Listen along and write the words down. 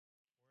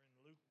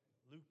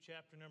Luke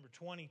chapter number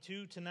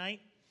 22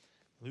 tonight.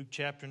 Luke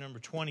chapter number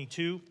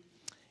 22.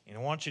 And I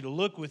want you to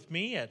look with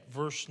me at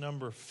verse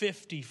number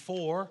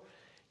 54.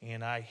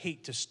 And I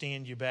hate to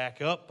stand you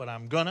back up, but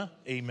I'm gonna.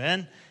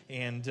 Amen.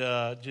 And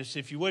just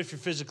if you would, if you're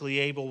physically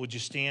able, would you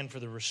stand for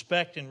the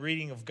respect and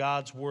reading of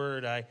God's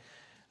Word? I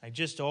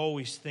just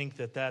always think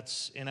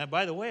that's, and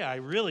by the way, I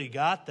really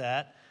got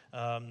that.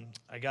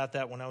 I got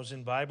that when I was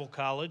in Bible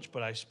college,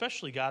 but I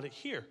especially got it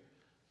here.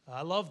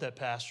 I love that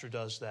pastor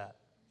does that.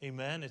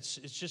 Amen. It's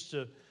just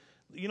the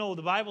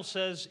Bible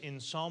says in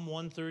Psalm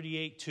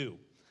 138:2,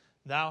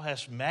 "Thou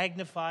hast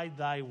magnified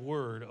thy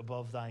word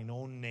above thine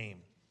own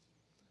name."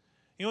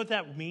 You know what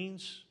that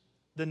means?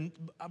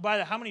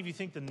 How many of you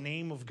think the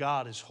name of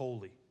God is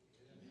holy?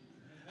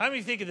 How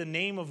many think of the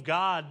name of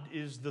God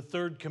is the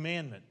third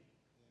commandment?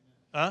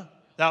 Huh?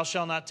 Thou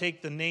shalt not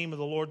take the name of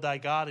the Lord thy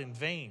God in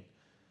vain.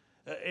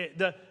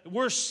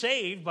 We're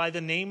saved by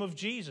the name of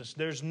Jesus.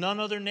 There's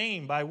none other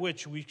name by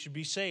which we should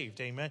be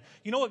saved. Amen.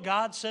 You know what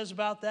God says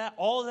about that?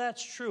 All of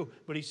that's true.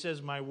 But he says,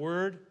 my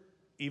word,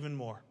 even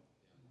more.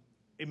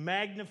 It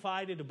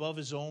magnified it above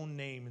his own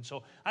name. And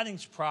so I think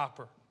it's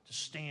proper to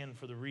stand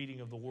for the reading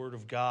of the Word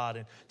of God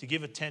and to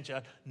give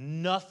attention.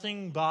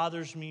 Nothing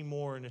bothers me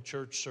more in a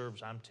church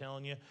service. I'm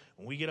telling you,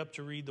 when we get up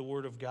to read the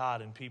Word of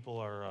God and people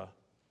are,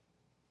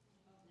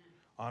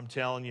 I'm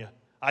telling you,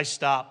 I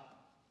stop.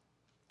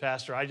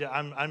 Pastor,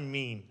 I'm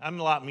mean. I'm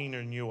a lot meaner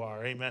than you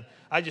are. Amen.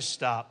 I just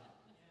stop,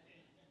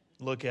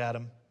 look at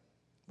them,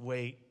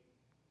 wait,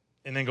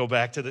 and then go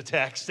back to the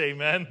text.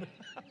 Amen.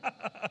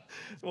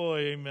 Boy,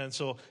 amen.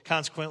 So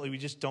consequently, we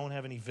just don't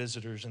have any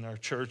visitors in our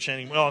church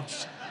anymore. No,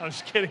 I'm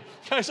just kidding.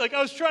 Guys, I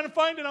was trying to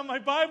find it on my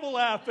Bible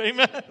app.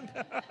 Amen.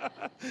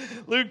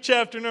 Luke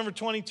chapter number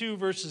 22,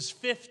 verses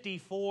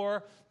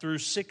 54 through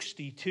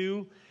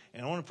 62.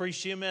 And I want to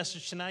preach to you a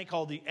message tonight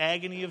called The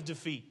Agony of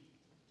Defeat.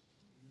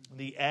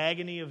 The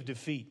agony of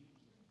defeat.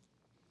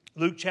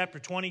 Luke chapter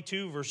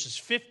 22, verses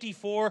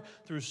 54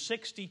 through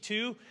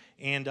 62.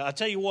 And I'll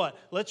tell you what,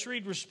 let's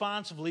read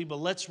responsively, but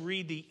let's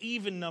read the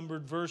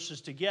even-numbered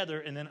verses together,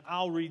 and then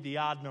I'll read the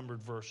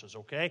odd-numbered verses,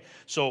 okay?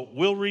 So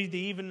we'll read the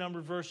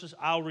even-numbered verses,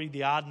 I'll read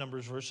the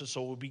odd-numbered verses.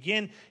 So we'll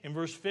begin in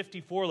verse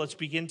 54. Let's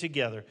begin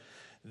together.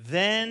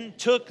 Then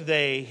took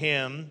they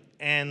him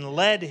and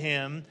led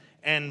him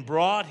and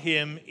brought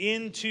him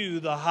into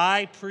the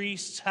high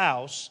priest's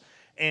house,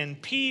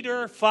 and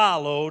Peter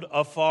followed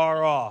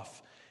afar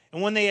off.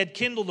 And when they had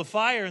kindled a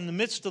fire in the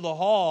midst of the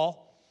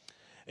hall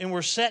and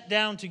were set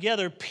down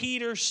together,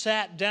 Peter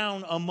sat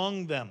down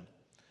among them.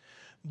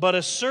 But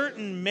a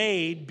certain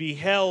maid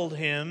beheld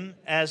him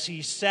as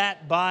he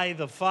sat by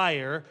the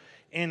fire,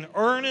 and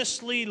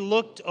earnestly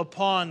looked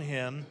upon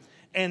him,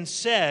 and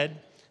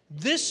said,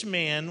 "This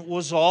man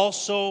was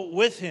also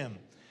with him."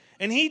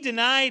 And he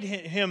denied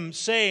him,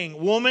 saying,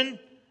 "Woman,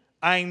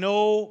 I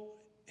know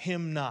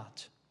him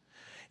not."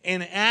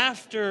 And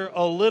after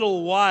a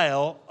little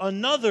while,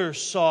 another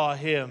saw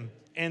him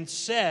and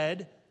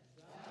said,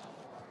 "Thou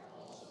art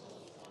also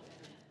one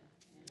of them."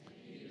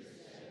 And Peter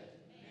said,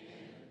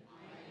 "Man,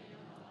 I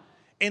am not."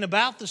 And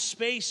about the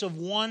space of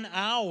 1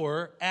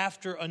 hour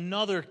after,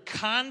 another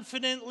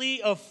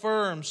confidently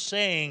affirmed,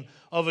 saying,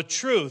 "Of a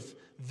truth,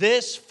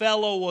 this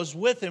fellow was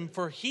with him,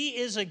 for he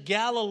is a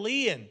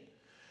Galilean."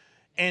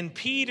 And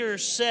Peter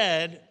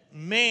said,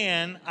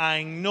 "Man,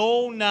 I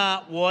know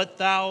not what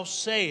thou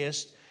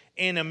sayest."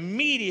 And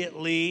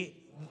immediately,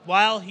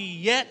 while he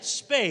yet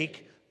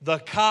spake, the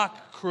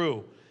cock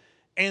crew.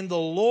 And the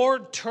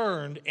Lord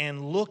turned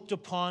and looked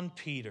upon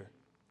Peter.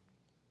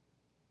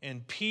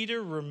 And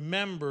Peter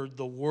remembered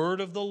the word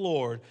of the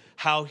Lord,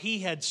 how he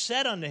had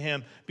said unto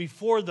him,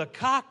 "Before the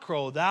cock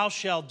crow, thou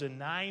shalt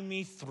deny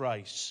me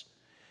thrice."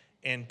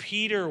 And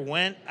Peter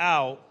went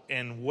out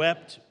and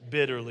wept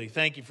bitterly.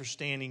 Thank you for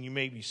standing. You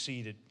may be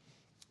seated.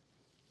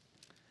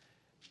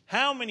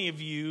 How many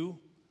of you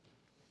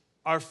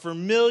are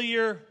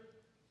familiar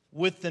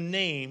with the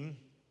name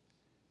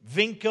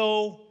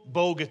Vinko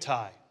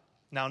Bogataj?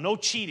 Now, no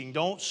cheating.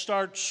 Don't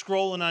start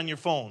scrolling on your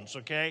phones,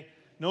 okay?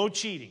 No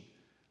cheating.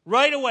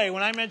 Right away,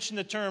 when I mentioned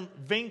the term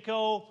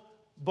Vinko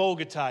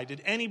Bogataj,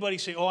 did anybody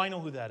say, "Oh, I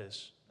know who that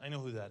is. I know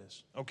who that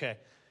is"? Okay.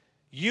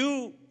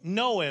 You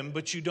know him,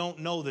 but you don't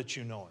know that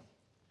you know him.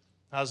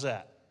 How's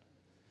that?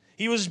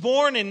 He was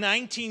born in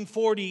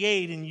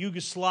 1948 in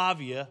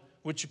Yugoslavia,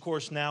 which, of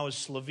course, now is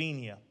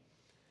Slovenia.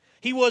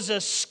 He was a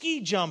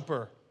ski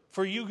jumper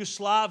for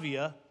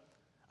Yugoslavia,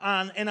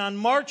 and on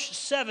March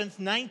 7th,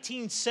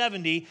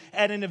 1970,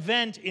 at an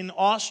event in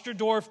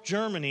Osterdorf,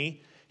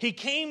 Germany, he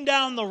came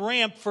down the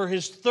ramp for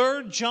his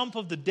third jump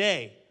of the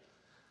day.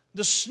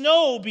 The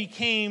snow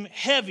became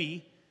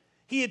heavy.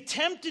 He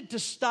attempted to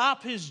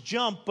stop his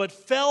jump, but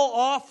fell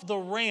off the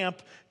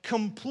ramp,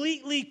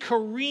 completely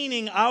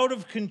careening out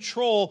of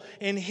control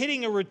and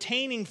hitting a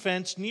retaining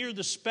fence near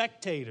the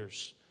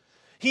spectators.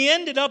 He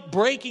ended up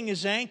breaking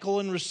his ankle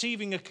and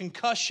receiving a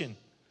concussion.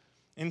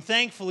 And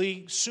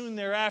thankfully, soon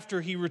thereafter,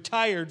 he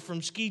retired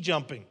from ski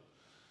jumping.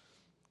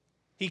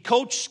 He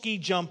coached ski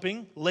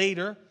jumping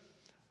later,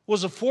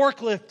 was a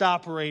forklift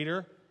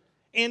operator,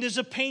 and is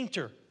a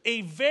painter.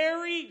 a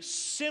very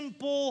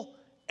simple,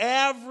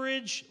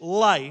 average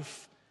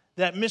life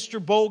that Mr.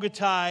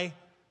 Bogatai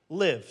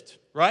lived,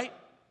 right?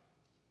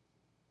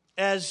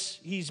 As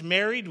he's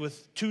married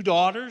with 2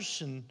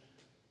 daughters.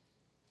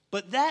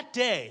 But that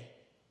day,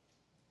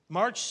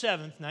 March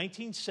 7th,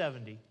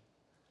 1970,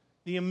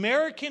 the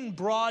American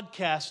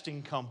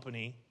Broadcasting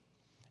Company,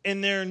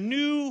 in their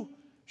new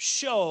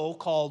show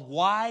called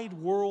Wide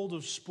World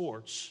of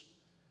Sports,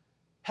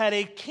 had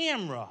a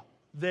camera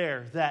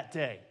there that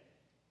day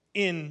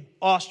in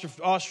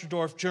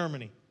Osterdorf,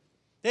 Germany.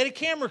 They had a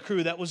camera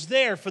crew that was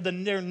there for their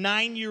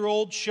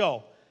 9-year-old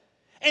show.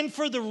 And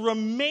for the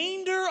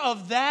remainder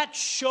of that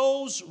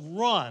show's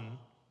run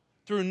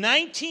through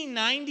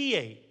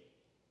 1998,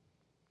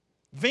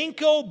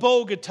 Vinko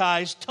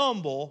Bogatai's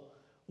tumble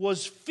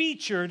was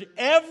featured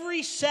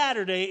every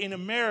Saturday in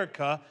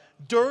America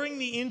during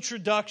the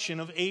introduction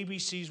of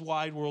ABC's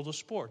Wide World of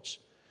Sports.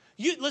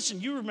 You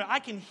remember, I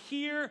can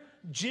hear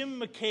Jim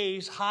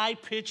McKay's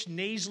high-pitched,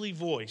 nasally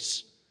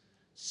voice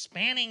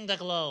spanning the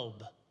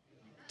globe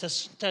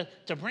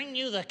to bring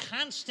you the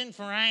constant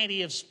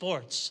variety of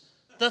sports,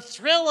 the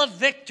thrill of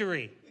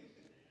victory.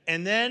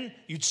 And then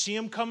you'd see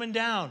him coming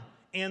down,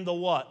 and the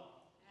what?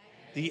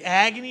 The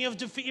agony of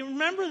defeat. You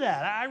remember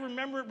that? I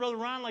remember it, Brother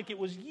Ron, like it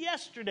was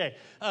yesterday,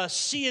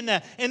 seeing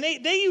that. And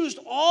they used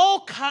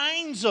all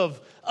kinds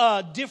of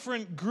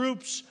different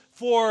groups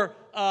for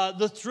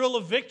the thrill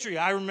of victory.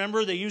 I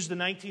remember they used the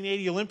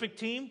 1980 Olympic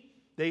team.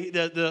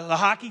 The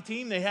hockey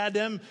team, they had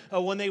them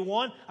when they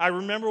won. I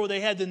remember when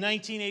they had the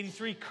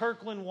 1983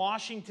 Kirkland,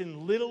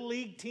 Washington Little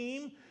League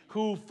team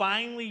who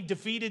finally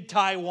defeated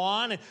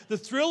Taiwan. And the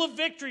thrill of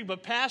victory.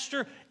 But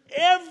Pastor,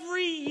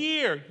 every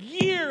year,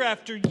 year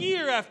after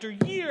year after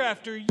year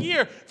after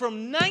year,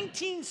 from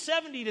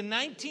 1970 to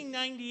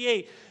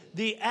 1998,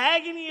 the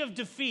agony of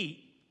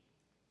defeat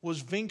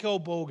was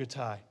Vinko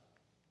Bogatai.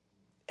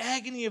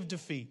 Agony of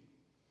defeat.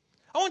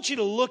 I want you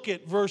to look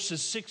at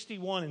verses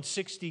 61 and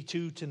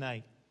 62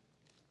 tonight.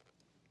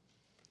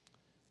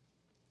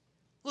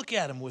 Look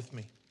at them with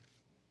me.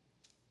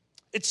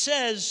 It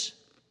says,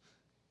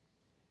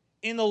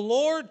 "And the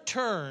Lord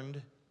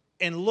turned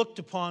and looked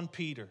upon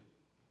Peter.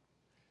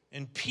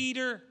 And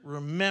Peter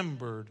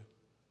remembered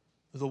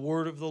the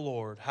word of the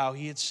Lord, how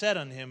he had said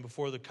unto him,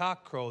 Before the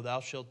cock crow, thou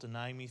shalt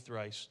deny me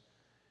thrice."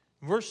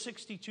 Verse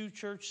 62,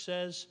 church,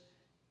 says,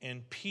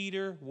 "And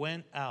Peter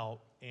went out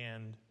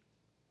and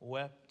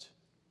wept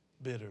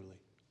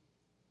bitterly."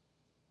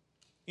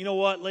 You know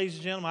what, ladies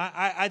and gentlemen?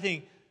 I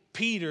think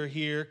Peter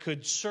here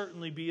could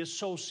certainly be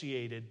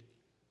associated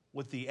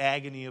with the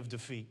agony of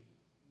defeat.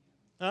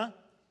 Huh?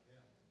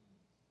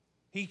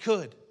 He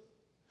could.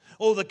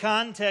 Oh, the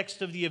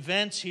context of the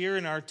events here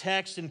in our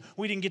text, and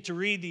we didn't get to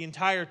read the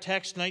entire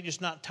text tonight, just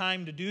not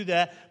time to do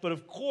that. But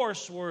of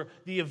course, were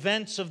the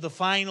events of the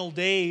final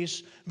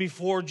days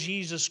before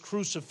Jesus'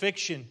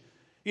 crucifixion.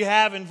 You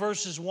have in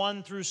verses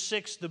 1 through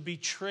 6 the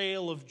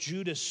betrayal of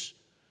Judas.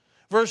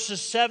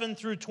 Verses 7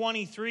 through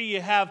 23,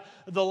 you have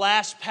the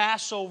last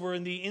Passover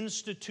and the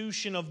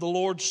institution of the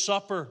Lord's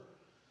Supper.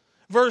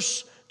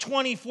 Verse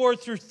 24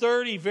 through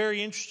 30,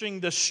 very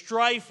interesting, the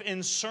strife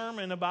and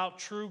sermon about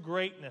true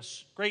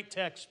greatness. Great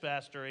text,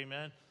 Pastor,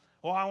 amen.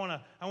 Oh, I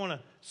want to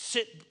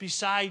sit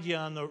beside you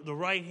on the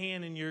right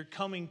hand in your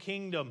coming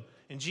kingdom.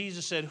 And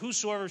Jesus said,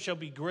 "Whosoever shall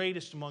be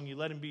greatest among you,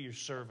 let him be your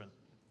servant."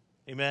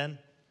 Amen.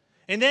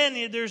 And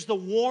then there's the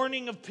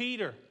warning of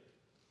Peter.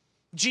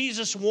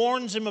 Jesus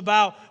warns him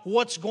about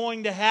what's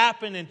going to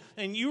happen.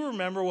 And you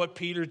remember what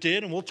Peter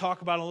did, and we'll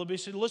talk about it a little bit.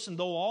 He said, "Listen,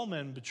 though all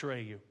men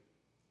betray you,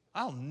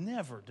 I'll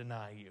never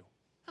deny you."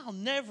 I'll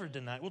never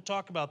deny it. We'll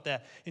talk about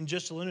that in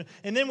just a little minute.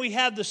 And then we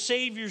have the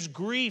Savior's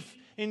grief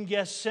in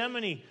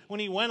Gethsemane when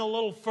he went a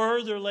little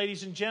further,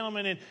 ladies and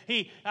gentlemen. And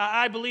he,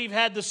 I believe,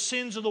 had the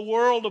sins of the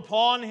world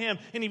upon him.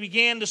 And he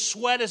began to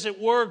sweat, as it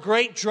were,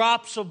 great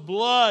drops of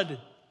blood.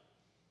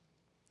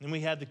 And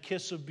we had the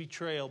kiss of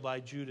betrayal by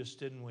Judas,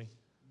 didn't we?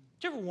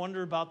 Did you ever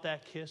wonder about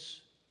that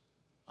kiss?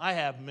 I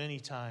have many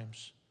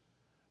times.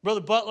 Brother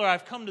Butler,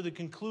 I've come to the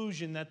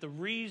conclusion that the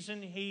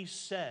reason he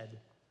said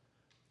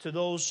to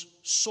those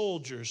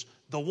soldiers,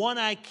 "The one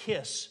I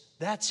kiss,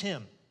 that's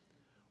him,"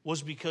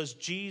 was because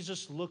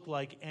Jesus looked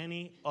like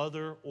any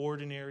other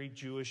ordinary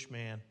Jewish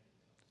man.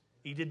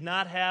 He did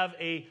not have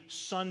a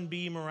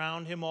sunbeam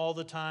around him all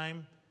the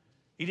time.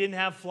 He didn't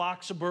have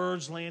flocks of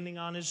birds landing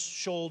on his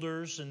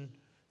shoulders. And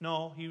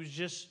no, he was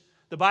just,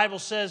 the Bible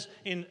says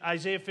in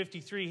Isaiah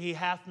 53, "He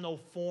hath no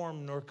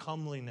form nor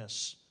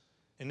comeliness,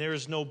 and there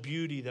is no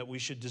beauty that we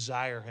should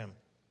desire him."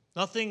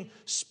 Nothing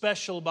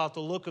special about the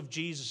look of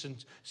Jesus.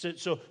 And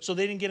so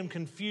they didn't get him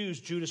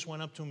confused. Judas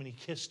went up to him and he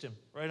kissed him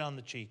right on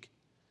the cheek.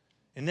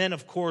 And then,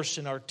 of course,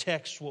 in our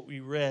text, what we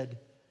read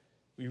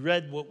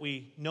what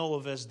we know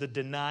of as the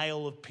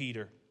denial of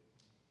Peter.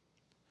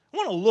 I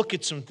want to look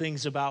at some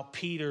things about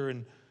Peter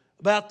and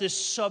about this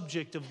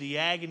subject of the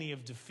agony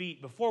of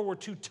defeat before we're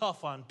too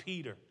tough on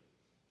Peter.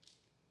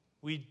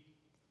 We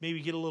maybe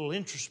get a little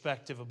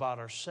introspective about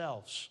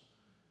ourselves.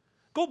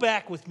 Go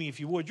back with me, if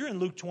you would. You're in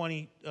Luke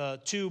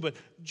 22, but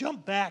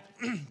jump back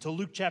to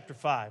Luke chapter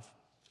 5.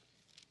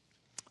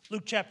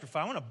 Luke chapter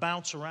 5. I want to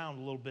bounce around a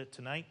little bit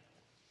tonight.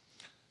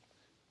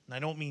 And I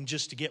don't mean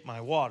just to get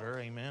my water,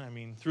 amen. I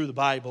mean through the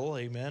Bible,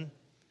 amen.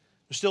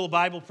 We're still a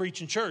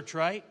Bible-preaching church,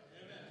 right?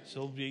 Amen.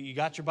 So you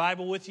got your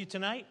Bible with you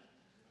tonight?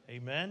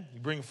 Amen. You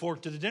bring a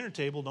fork to the dinner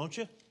table, don't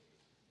you?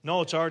 No,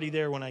 it's already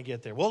there when I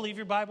get there. Well, leave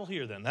your Bible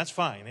here then. That's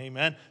fine,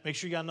 amen. Make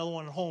sure you got another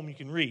one at home you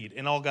can read.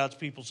 And all God's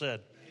people said,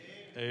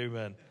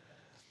 amen.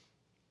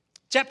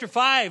 Chapter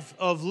 5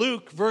 of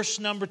Luke, verse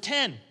number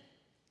 10.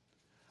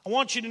 I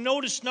want you to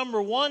notice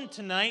number 1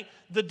 tonight,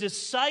 the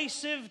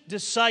decisive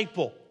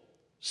disciple,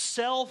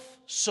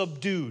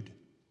 self-subdued.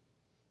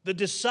 The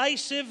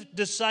decisive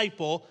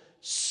disciple,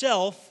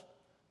 self-subdued.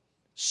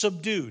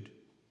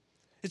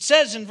 It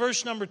says in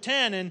verse number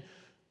 10, and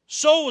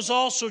so was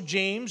also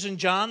James and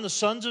John, the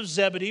sons of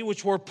Zebedee,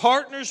 which were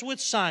partners with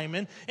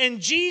Simon.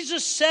 And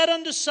Jesus said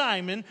unto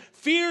Simon,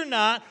 fear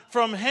not,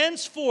 from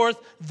henceforth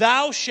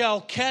thou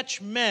shalt catch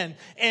men.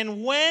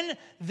 And when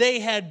they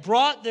had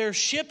brought their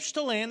ships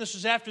to land, this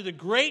was after the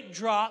great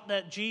draught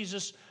that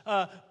Jesus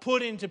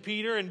put into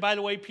Peter. And by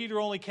the way, Peter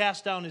only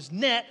cast down his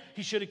net.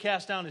 He should have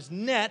cast down his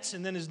nets,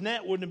 and then his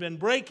net wouldn't have been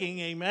breaking,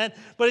 amen.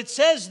 But it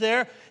says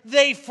there,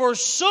 they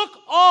forsook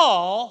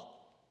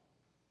all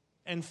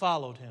and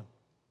followed him.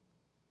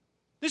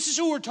 This is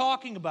who we're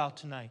talking about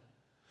tonight.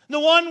 The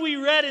one we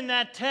read in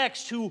that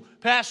text who,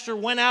 pastor,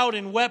 went out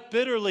and wept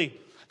bitterly.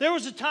 There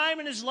was a time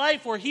in his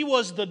life where he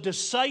was the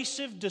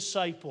decisive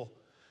disciple,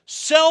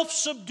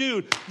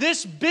 self-subdued.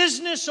 This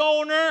business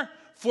owner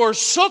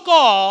forsook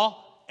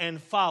all and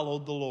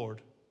followed the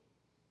Lord.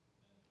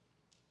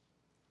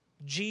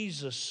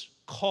 Jesus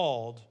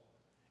called,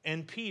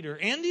 and Peter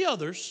and the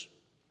others,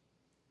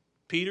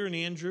 Peter and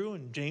Andrew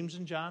and James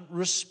and John,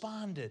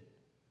 responded.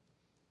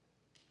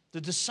 The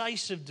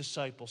decisive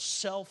disciple,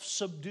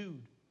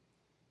 self-subdued.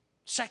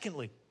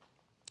 Secondly,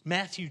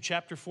 Matthew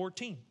chapter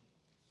 14.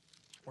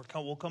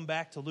 We'll come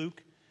back to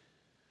Luke,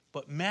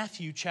 but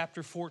Matthew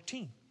chapter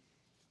 14.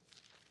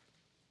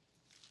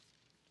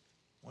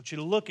 I want you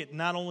to look at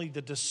not only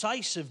the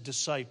decisive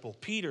disciple,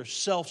 Peter,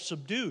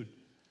 self-subdued.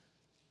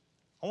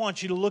 I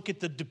want you to look at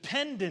the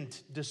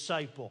dependent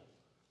disciple,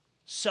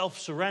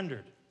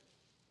 self-surrendered.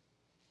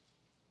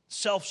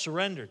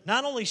 Self-surrendered.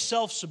 Not only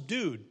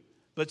self-subdued,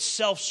 but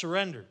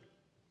self-surrendered.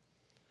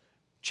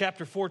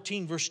 Chapter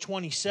 14, verse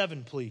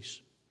 27,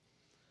 please.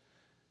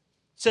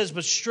 It says,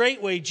 but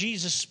straightway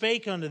Jesus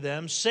spake unto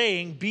them,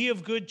 saying, be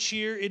of good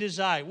cheer, it is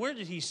I. Where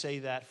did he say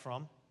that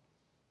from?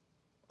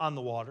 On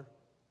the water,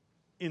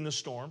 in the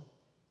storm,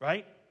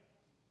 right?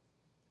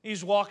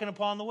 He's walking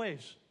upon the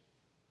waves.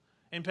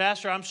 And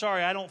pastor, I'm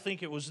sorry, I don't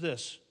think it was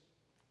this.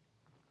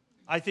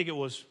 I think it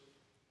was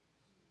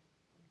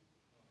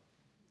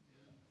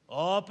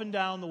up and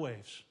down the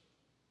waves.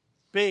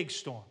 Big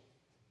storm.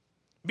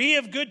 Be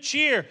of good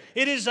cheer,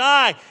 it is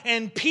I.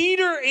 And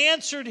Peter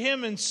answered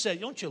him and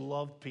said, don't you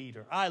love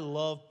Peter? I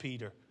love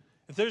Peter.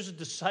 If there's a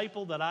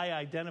disciple that I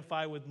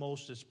identify with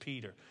most, it's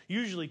Peter.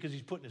 Usually because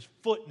he's putting his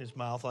foot in his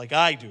mouth like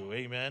I do,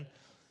 amen?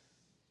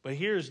 But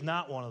here's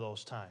not one of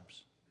those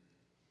times.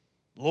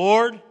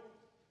 Lord,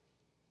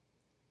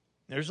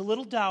 there's a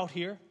little doubt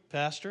here,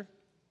 pastor.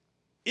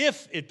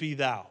 If it be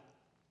thou.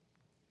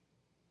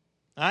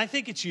 I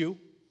think it's you.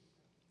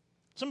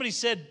 Somebody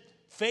said,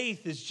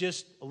 faith is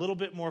just a little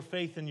bit more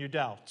faith in your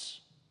doubts.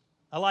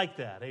 I like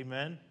that,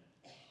 amen.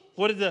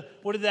 What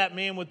did that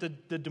man with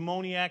the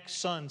demoniac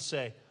son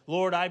say?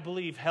 Lord, I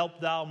believe,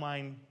 help thou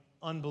mine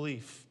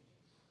unbelief.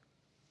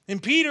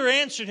 And Peter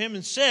answered him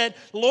and said,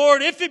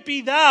 Lord, if it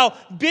be thou,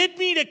 bid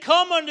me to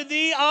come unto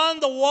thee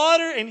on the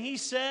water. And he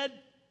said,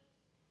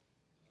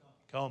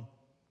 come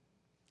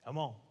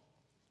on.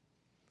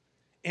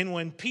 And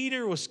when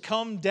Peter was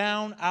come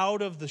down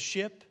out of the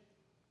ship,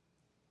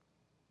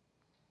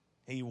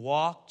 he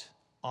walked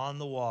on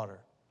the water.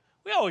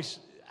 I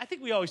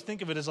think we always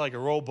think of it as like a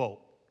rowboat.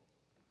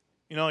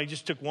 You know, he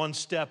just took one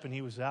step and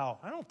he was out.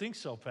 I don't think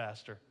so,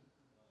 pastor.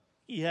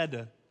 He had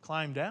to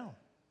climb down.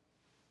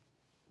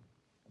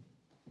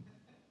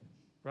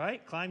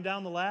 Right? Climb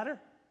down the ladder.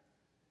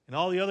 And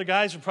all the other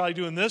guys are probably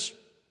doing this.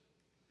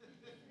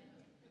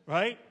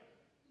 Right?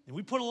 And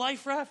we put a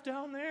life raft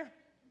down there.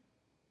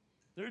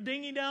 There's a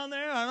dinghy down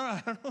there.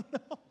 I don't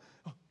know.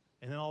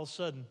 And then all of a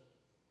sudden,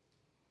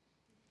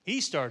 he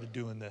started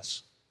doing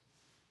this.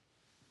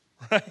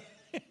 Right?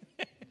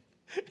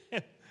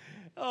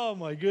 Oh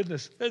my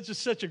goodness. That's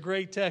just such a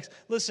great text.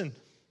 Listen,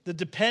 the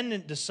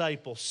dependent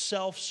disciple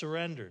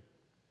self-surrendered.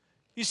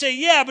 You say,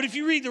 yeah, but if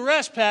you read the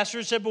rest, pastor,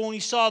 it said, but when he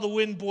saw the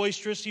wind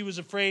boisterous, he was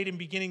afraid, and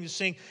beginning to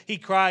sink, he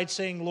cried,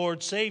 saying,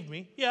 Lord, save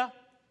me. Yeah.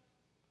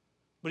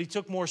 But he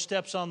took more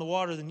steps on the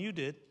water than you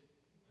did.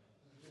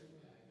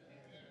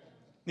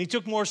 And he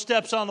took more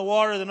steps on the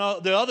water than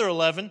the other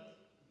 11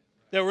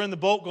 that were in the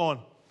boat going,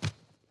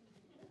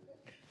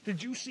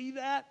 did you see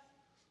that?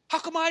 How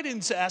come I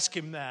didn't ask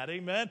him that?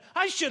 Amen.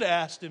 I should have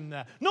asked him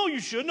that. No, you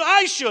shouldn't.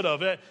 I should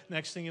have.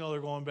 Next thing you know,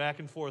 they're going back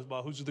and forth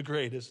about who's the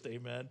greatest.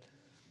 Amen.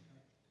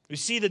 We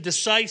see the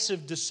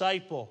decisive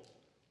disciple,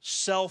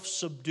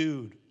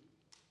 self-subdued.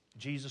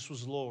 Jesus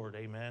was Lord.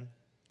 Amen.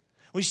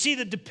 We see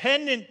the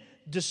dependent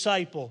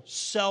disciple,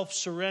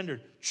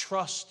 self-surrendered,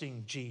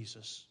 trusting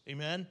Jesus.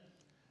 Amen?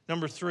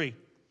 Number 3,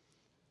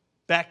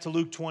 back to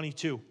Luke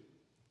 22.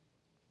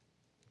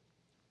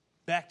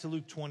 Back to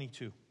Luke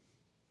 22.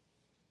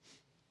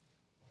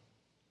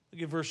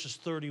 Look at verses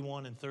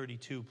 31 and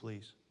 32,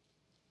 please.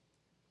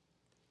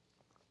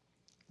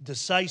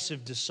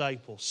 Decisive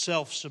disciple,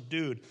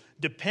 self-subdued.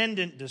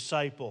 Dependent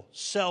disciple,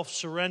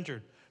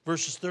 self-surrendered.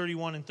 Verses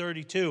 31 and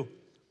 32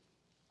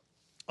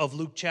 of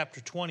Luke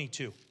chapter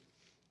 22.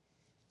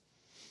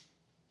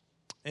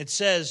 It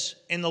says,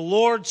 "And the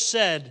Lord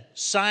said,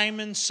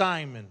 Simon,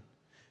 Simon,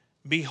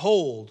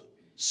 behold,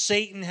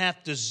 Satan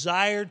hath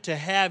desired to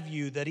have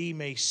you, that he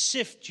may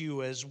sift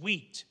you as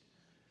wheat.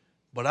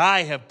 But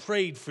I have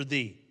prayed for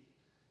thee,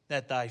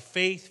 that thy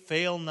faith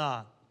fail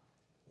not.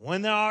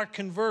 When thou art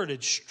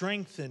converted,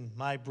 strengthen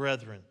my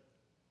brethren."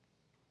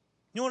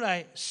 You know what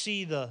I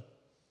see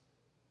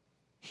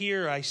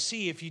here? I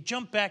see, if you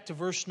jump back to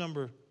verse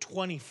number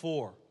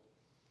 24,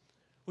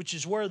 which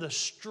is where the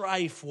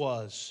strife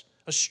was,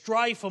 a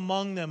strife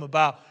among them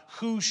about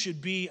who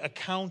should be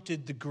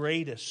accounted the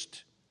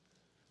greatest.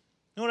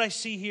 You know what I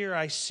see here?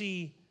 I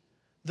see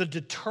the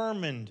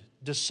determined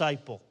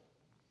disciple,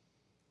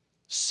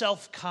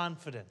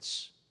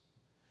 self-confidence.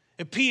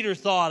 And Peter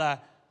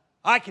thought,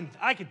 I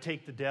could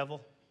take the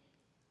devil.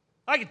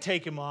 I could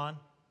take him on.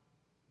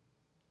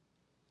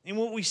 And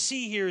what we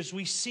see here is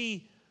we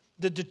see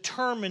the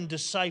determined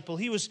disciple.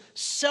 He was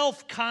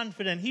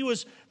self-confident. He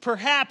was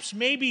perhaps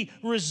maybe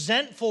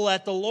resentful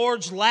at the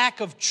Lord's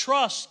lack of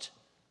trust.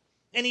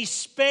 And he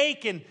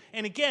spake, and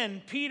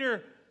again,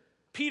 Peter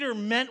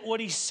meant what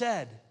he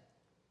said.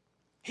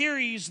 Here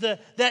he's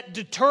that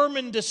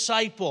determined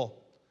disciple.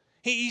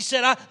 He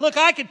said, look,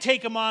 I could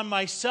take him on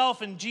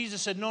myself. And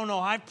Jesus said, no,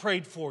 I've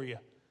prayed for you.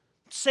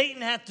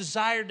 Satan hath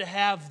desired to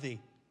have thee,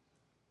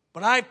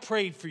 but I've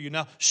prayed for you.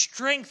 Now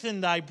strengthen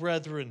thy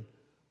brethren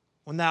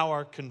when thou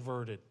art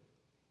converted.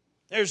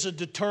 There's a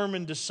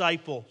determined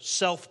disciple,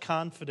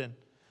 self-confident.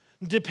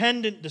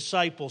 Dependent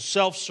disciple,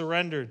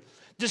 self-surrendered.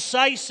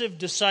 Decisive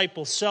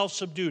disciple,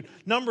 self-subdued.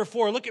 Number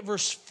 4, look at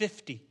verse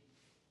 50.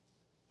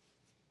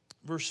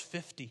 Verse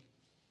 50.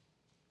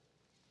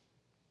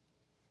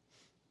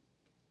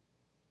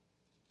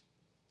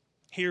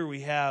 Here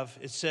we have,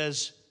 it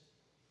says,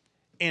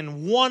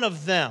 "And one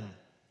of them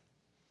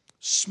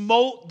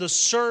smote the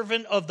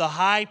servant of the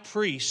high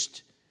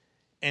priest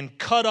and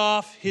cut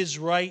off his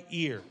right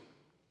ear."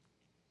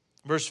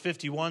 Verse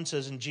 51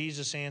 says, "And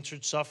Jesus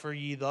answered, Suffer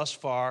ye thus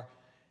far."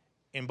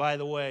 And by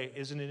the way,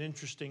 isn't it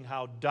interesting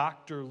how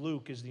Dr.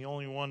 Luke is the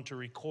only one to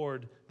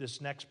record this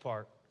next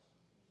part?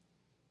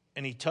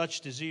 "And he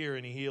touched his ear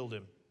and he healed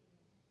him."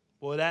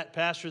 Boy,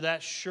 Pastor,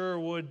 that sure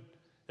would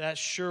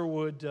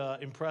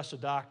impress a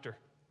doctor.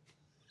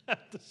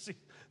 To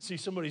see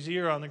somebody's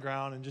ear on the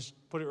ground and just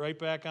put it right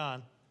back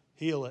on,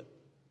 heal it.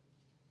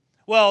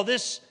 Well,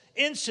 this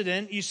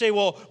incident, you say,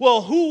 well,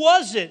 who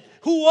was it?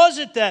 Who was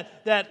it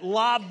that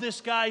lobbed this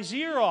guy's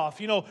ear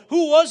off? You know,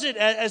 who was it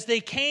as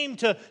they came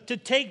to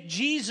take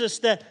Jesus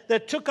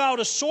that took out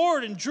a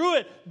sword and drew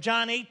it?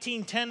 John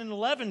 18:10 and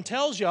 11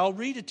 tells you. I'll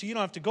read it to you. You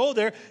don't have to go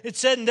there. It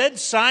said, "And then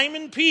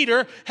Simon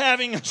Peter,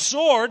 having a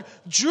sword,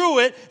 drew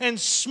it and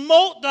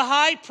smote the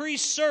high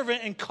priest's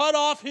servant and cut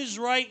off his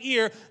right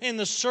ear, and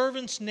the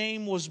servant's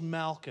name was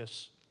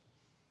Malchus."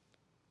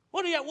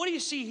 What do you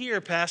see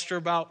here, Pastor,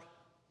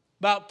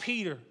 about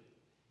Peter?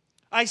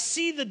 I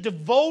see the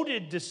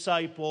devoted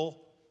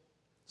disciple,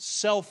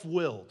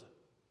 self-willed.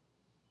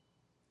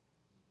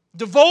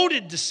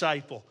 Devoted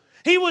disciple.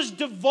 He was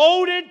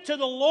devoted to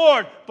the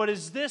Lord. But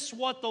is this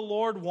what the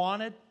Lord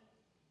wanted?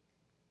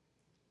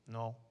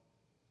 No.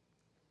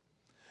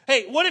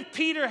 Hey, what if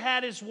Peter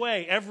had his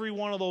way? Every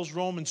one of those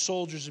Roman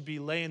soldiers would be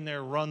laying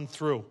there run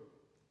through.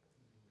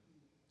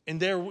 And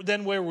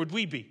then where would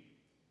we be?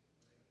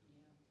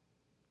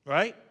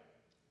 Right?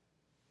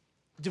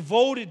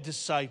 Devoted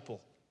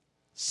disciple.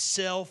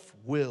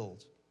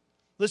 Self-willed.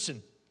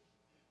 Listen,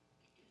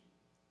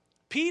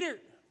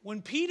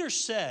 when Peter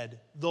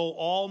said, "Though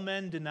all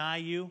men deny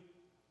you,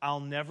 I'll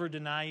never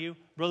deny you,"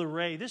 Brother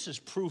Ray, this is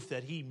proof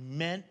that he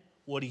meant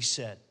what he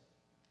said.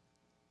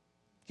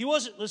 He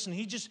wasn't, listen,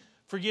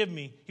 forgive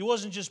me, he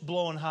wasn't just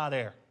blowing hot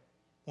air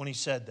when he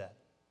said that.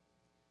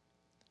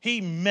 He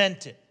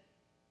meant it.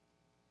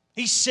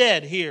 He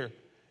said here,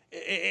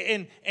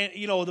 and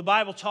you know, the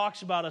Bible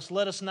talks about us,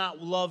 let us not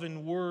love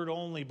in word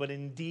only, but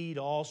in deed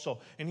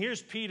also. And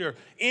here's Peter,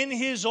 in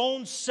his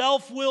own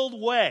self-willed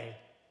way,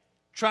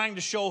 trying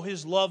to show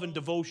his love and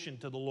devotion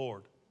to the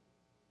Lord.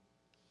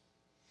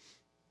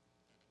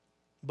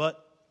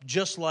 But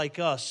just like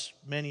us,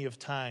 many of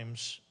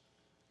times,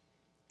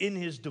 in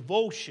his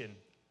devotion,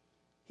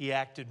 he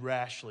acted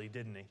rashly,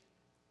 didn't he?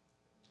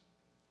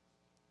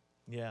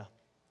 Yeah.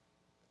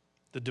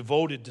 The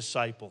devoted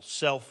disciple,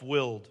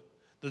 self-willed.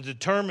 The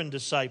determined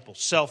disciple,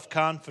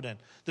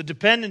 self-confident. The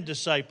dependent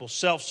disciple,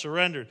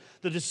 self-surrendered.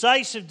 The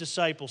decisive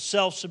disciple,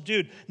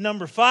 self-subdued.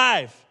 Number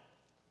 5,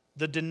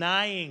 the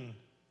denying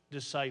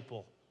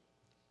disciple,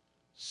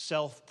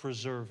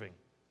 self-preserving.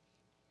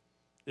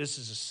 This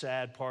is a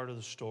sad part of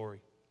the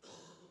story.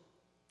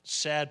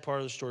 Sad part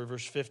of the story,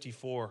 verse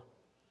 54.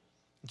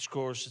 Of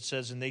course, it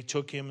says, and they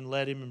took him and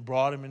led him and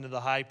brought him into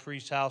the high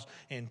priest's house,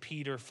 and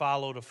Peter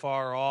followed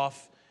afar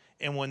off.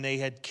 And when they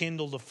had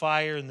kindled a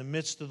fire in the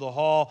midst of the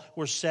hall,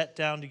 were set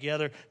down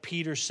together,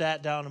 Peter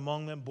sat down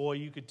among them. Boy,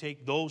 you could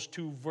take those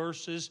two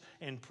verses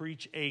and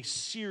preach a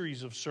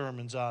series of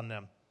sermons on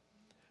them.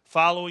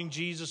 Following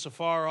Jesus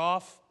afar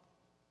off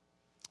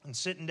and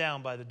sitting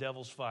down by the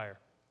devil's fire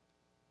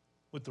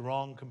with the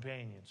wrong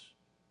companions.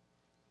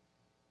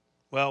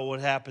 Well, what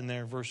happened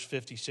there, verse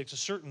 56, a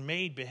certain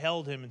maid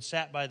beheld him and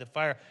sat by the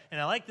fire.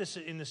 And I like this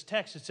in this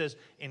text, it says,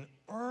 and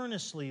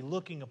earnestly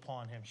looking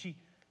upon him. She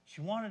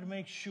wanted to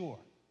make sure.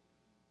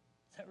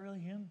 Is that really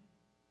him?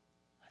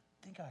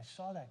 I think I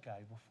saw that guy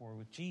before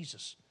with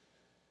Jesus.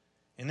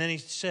 And then he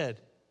says,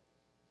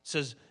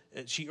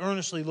 she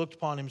earnestly looked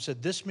upon him and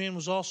said, this man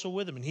was also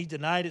with him. And he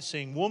denied it,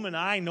 saying, woman,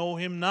 I know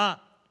him not.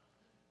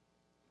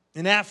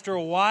 And after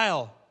a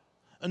while,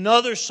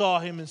 another saw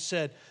him and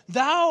said,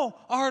 thou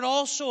art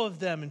also of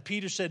them. And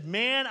Peter said,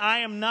 man, I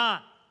am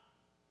not.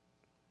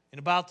 And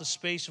about the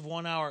space of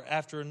 1 hour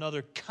after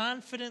another,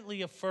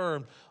 confidently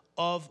affirmed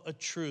of a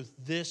truth,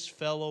 this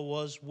fellow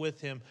was with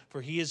him,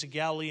 for he is a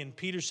Galilean.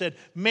 Peter said,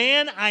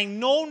 man, I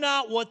know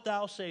not what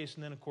thou sayest.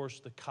 And then, of course,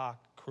 the cock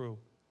crew,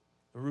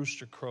 the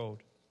rooster crowed.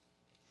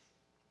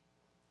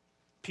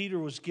 Peter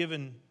was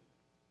given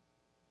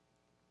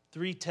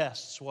 3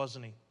 tests,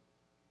 wasn't he?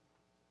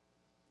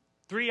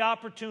 3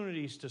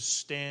 opportunities to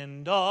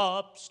stand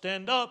up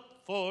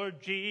for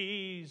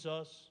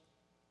Jesus.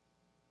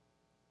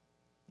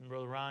 And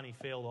Brother Ronnie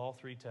failed all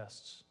 3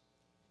 tests.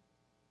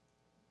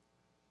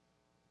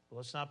 But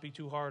let's not be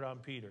too hard on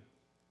Peter.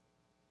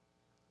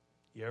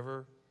 You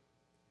ever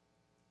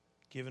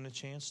given a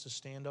chance to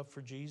stand up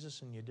for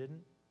Jesus and you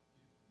didn't?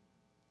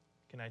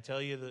 Can I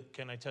tell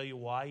you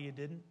why you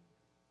didn't?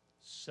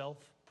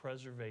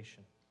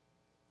 Self-preservation.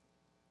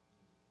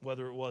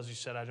 Whether it was you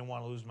said, I didn't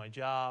want to lose my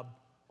job,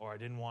 or I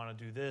didn't want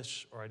to do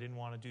this, or I didn't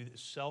want to do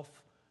this.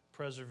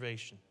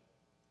 Self-preservation.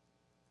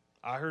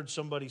 I heard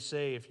somebody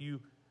say if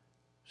you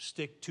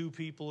stick 2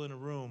 people in a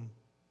room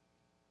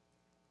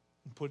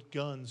and put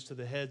guns to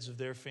the heads of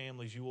their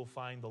families, you will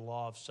find the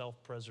law of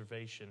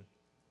self-preservation.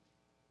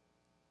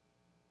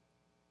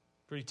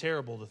 Pretty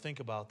terrible to think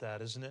about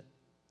that, isn't it?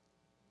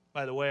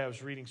 By the way, I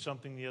was reading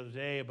something the other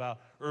day about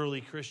early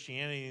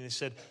Christianity, and they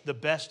said the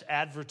best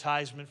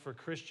advertisement for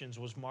Christians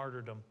was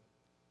martyrdom.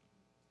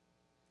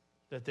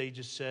 That they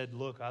just said,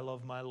 look, I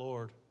love my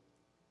Lord.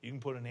 You can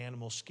put an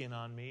animal skin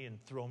on me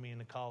and throw me in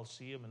the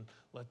Colosseum and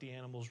let the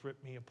animals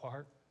rip me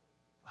apart.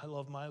 I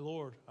love my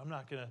Lord. I'm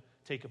not going to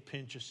take a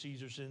pinch of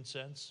Caesar's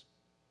incense.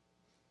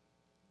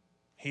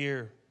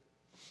 Here,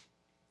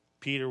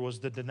 Peter was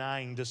the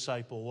denying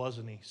disciple,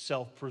 wasn't he?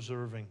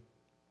 Self-preserving.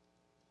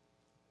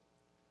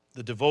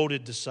 The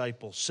devoted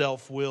disciple,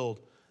 self-willed.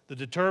 The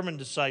determined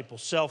disciple,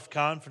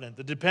 self-confident.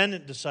 The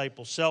dependent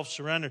disciple,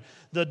 self-surrendered.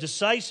 The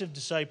decisive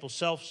disciple,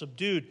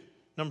 self-subdued.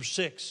 Number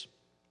 6,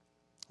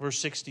 verse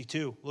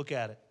 62. Look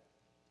at it.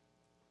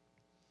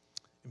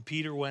 And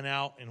Peter went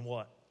out and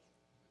what?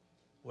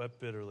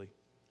 Wept bitterly.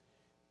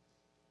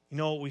 You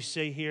know what we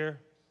say here?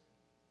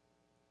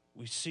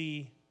 We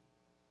see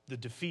the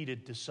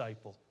defeated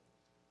disciple.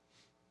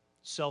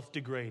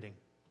 Self-degrading.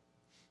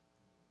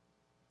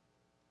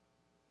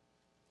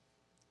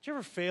 Did you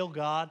ever fail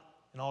God?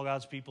 And all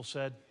God's people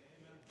said?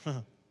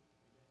 Well,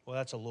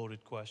 that's a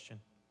loaded question.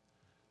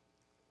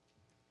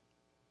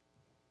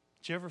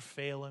 Did you ever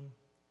fail Him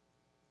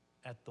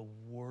at the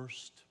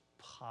worst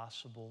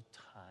possible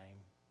time?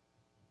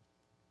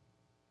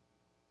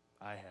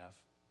 I have.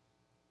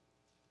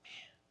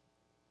 Man,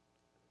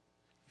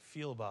 you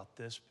feel about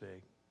this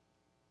big.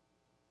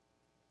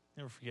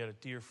 Never forget a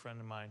dear friend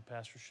of mine,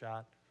 Pastor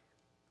Schott.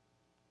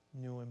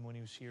 Knew him when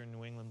he was here in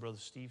New England, Brother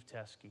Steve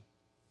Teskey,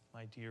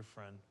 my dear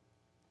friend.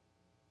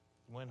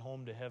 Went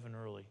home to heaven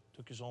early,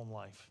 took his own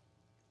life.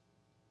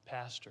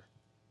 Pastor,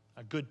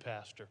 a good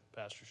pastor,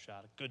 Pastor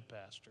Schott, a good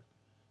pastor.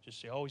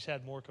 Just he always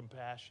had more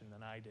compassion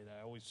than I did.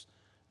 I always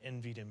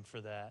envied him for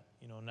that,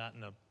 not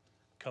in a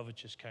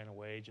covetous kind of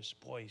way. Just,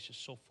 boy, he's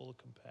just so full of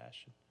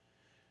compassion.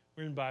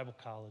 We're in Bible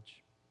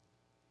college.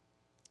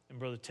 And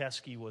Brother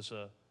Teskey was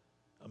a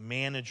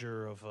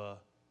manager of I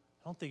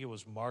don't think it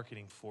was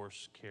Marketing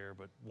Force Care,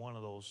 but one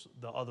of those,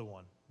 the other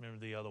one.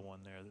 Remember the other one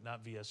there,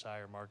 not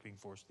VSI or Marketing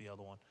Force, the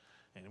other one.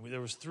 And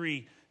there was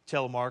 3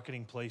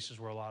 telemarketing places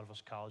where a lot of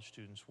us college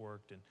students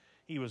worked, and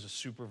he was a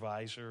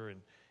supervisor.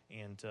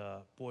 And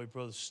boy,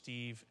 Brother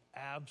Steve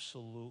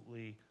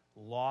absolutely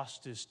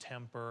lost his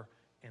temper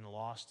and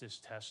lost his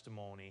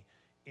testimony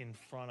in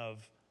front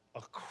of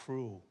a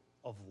crew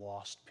of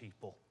lost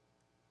people.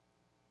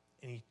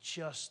 And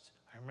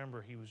I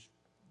remember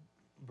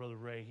Brother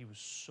Ray, he was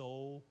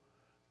so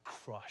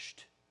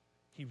crushed.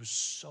 He was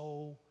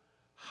so,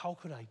 how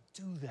could I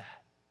do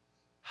that?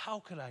 How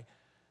could I?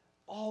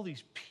 All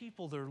these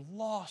people, they're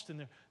lost, and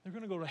they're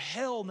going to go to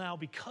hell now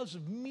because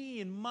of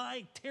me and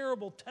my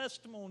terrible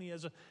testimony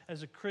as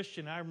a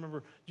Christian. I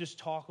remember just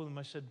talking with him.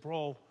 I said,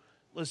 bro,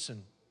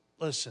 listen,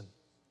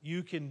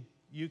 you can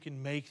you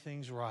can make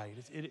things right.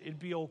 It'd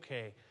be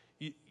okay.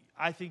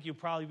 I think you'll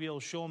probably be able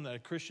to show them that a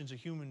Christian's a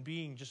human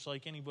being just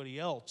like anybody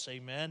else.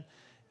 Amen.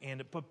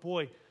 But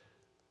boy,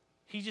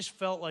 he just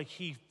felt like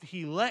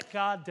he let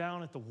God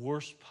down at the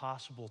worst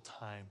possible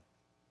time.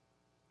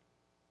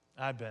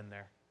 I've been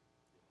there.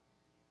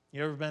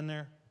 You ever been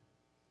there?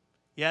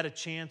 You had a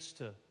chance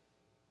to,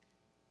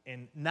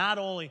 and not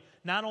only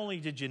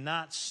did you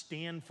not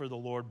stand for the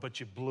Lord, but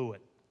you blew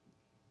it.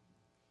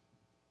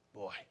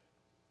 Boy,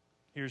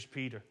 here's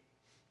Peter.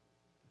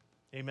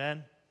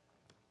 Amen.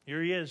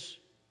 Here he is,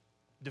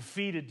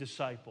 defeated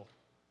disciple,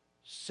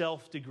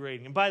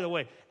 self-degrading. And by the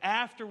way,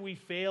 after we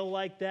fail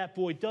like that,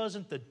 boy,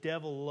 doesn't the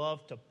devil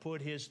love to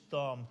put his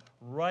thumb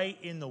right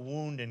in the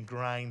wound and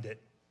grind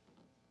it?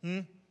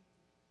 A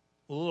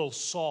little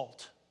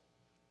salt.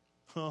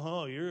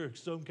 You're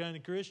some kind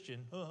of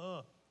Christian.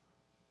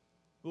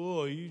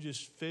 Boy, you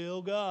just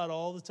fail God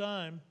all the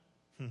time.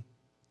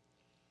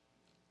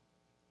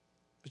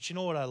 But you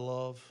know what I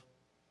love?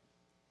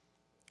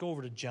 Go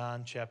over to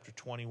John chapter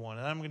 21,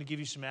 and I'm going to give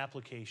you some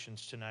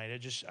applications tonight.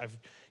 I've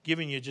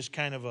given you just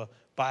kind of a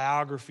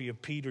biography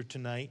of Peter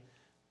tonight.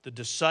 The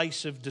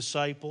decisive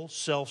disciple,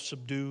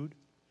 self-subdued.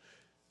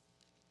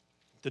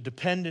 The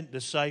dependent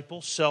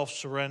disciple,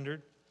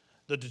 self-surrendered.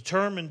 The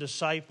determined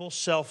disciple,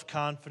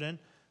 self-confident.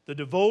 The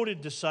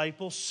devoted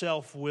disciple,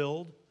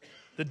 self-willed.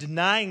 The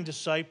denying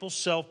disciple,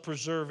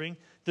 self-preserving.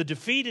 The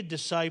defeated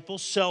disciple,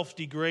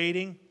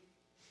 self-degrading.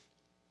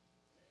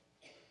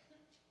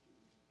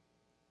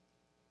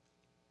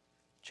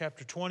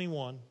 Chapter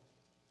 21.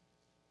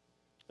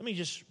 Let me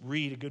just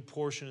read a good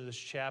portion of this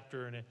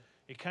chapter, and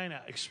it kind of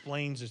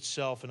explains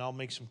itself, and I'll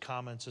make some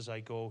comments as I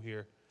go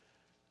here.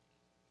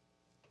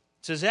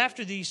 It says,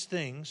 after these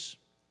things,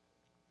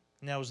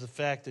 and that was the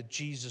fact that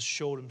Jesus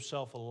showed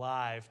himself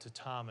alive to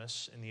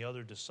Thomas and the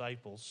other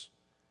disciples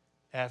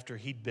after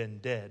he'd been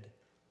dead.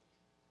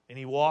 And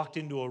he walked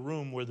into a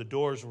room where the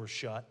doors were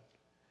shut.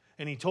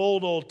 And he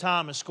told old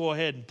Thomas, go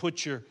ahead and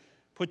put your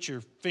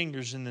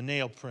fingers in the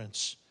nail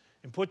prints.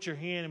 And put your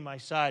hand in my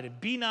side. And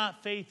be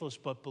not faithless,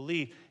 but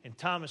believe. And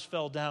Thomas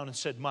fell down and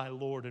said, my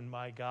Lord and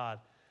my God.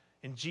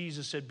 And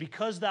Jesus said,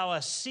 because thou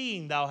hast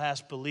seen, thou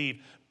hast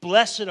believed.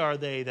 Blessed are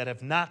they that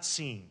have not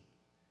seen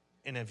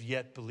and have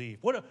yet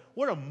believed.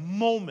 What a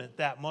moment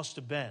that must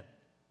have been.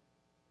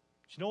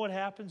 Do you know what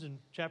happens in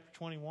chapter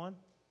 21?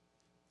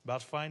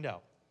 About to find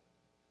out.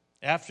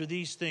 After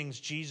these things,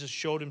 Jesus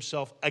showed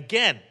himself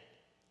again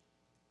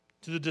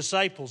to the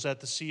disciples at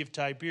the Sea of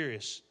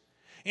Tiberias.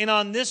 And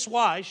on this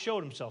wise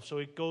showed himself. So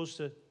it goes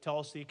to tell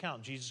us the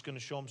account. Jesus is going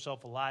to show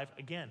himself alive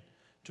again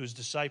to his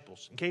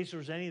disciples, in case there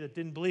was any that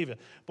didn't believe it.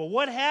 But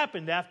what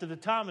happened after the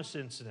Thomas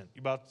incident?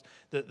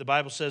 The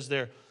Bible says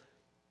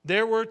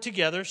there were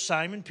together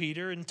Simon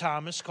Peter and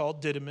Thomas called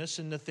Didymus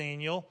and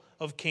Nathanael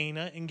of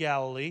Cana in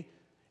Galilee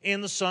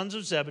and the sons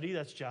of Zebedee,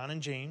 that's John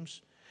and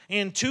James,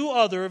 and two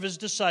other of his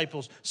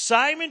disciples.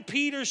 Simon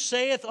Peter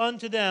saith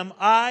unto them,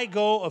 I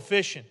go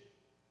a-fishing.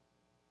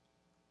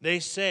 They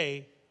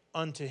say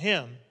unto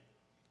him,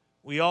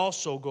 we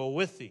also go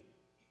with thee.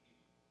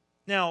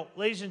 Now,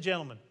 ladies and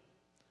gentlemen,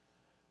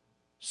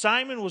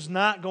 Simon was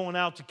not going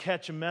out to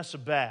catch a mess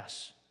of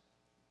bass.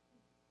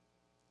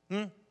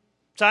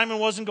 Simon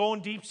wasn't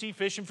going deep sea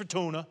fishing for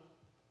tuna.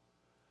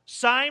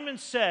 Simon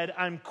said,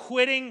 I'm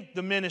quitting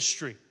the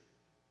ministry.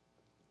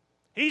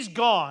 He's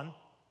gone.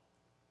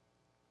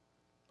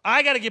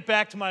 I got to get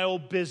back to my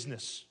old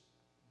business.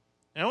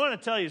 And I want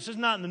to tell you, this is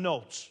not in the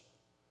notes.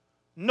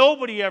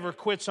 Nobody ever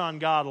quits on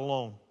God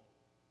alone.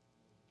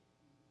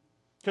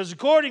 Because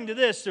according to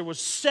this, there was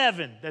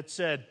 7 that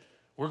said,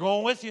 we're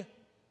going with you.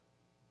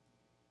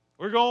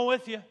 We're going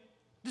with you.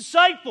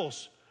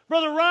 Disciples.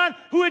 Brother Ron,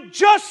 who had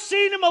just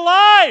seen him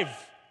alive.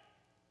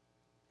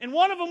 And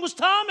one of them was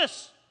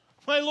Thomas.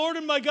 My Lord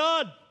and my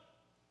God.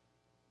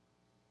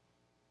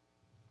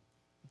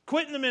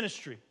 Quitting the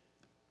ministry.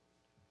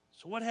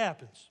 So what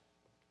happens?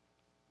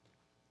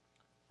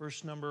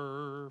 Verse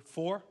number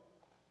 4.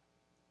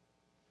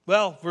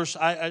 Well,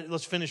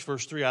 let's finish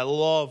verse 3. I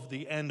love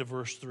the end of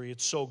verse 3.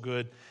 It's so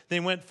good. They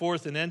went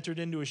forth and entered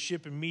into a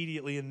ship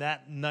immediately, and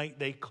that night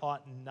they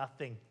caught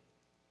nothing.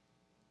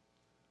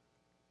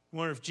 I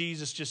wonder if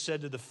Jesus just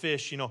said to the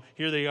fish,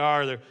 here they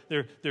are,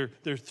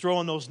 they're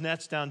throwing those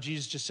nets down.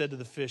 Jesus just said to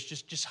the fish,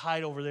 just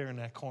hide over there in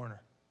that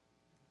corner.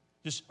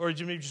 Or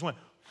maybe just went,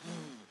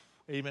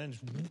 amen,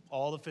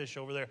 all the fish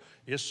over there.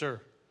 Yes, sir.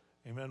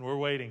 Amen, we're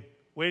waiting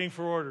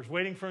for orders,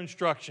 waiting for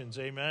instructions,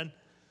 amen.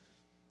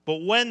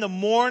 But when the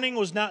morning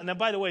was not, now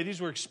by the way, these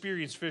were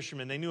experienced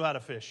fishermen, they knew how to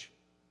fish.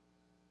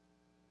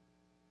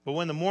 But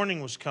when the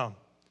morning was come,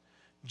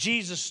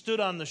 Jesus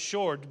stood on the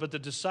shore, but the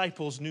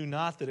disciples knew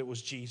not that it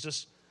was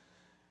Jesus.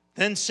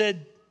 Then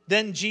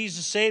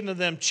Jesus said unto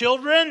them,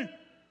 children,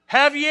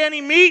 have ye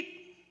any meat?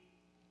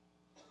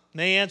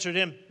 And they answered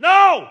him,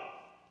 no.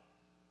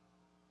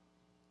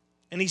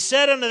 And he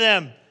said unto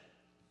them,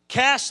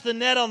 cast the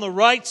net on the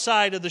right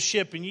side of the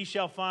ship, and ye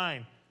shall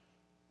find.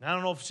 And I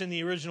don't know if it's in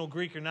the original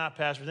Greek or not,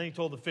 Pastor. Then he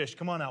told the fish,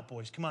 come on out,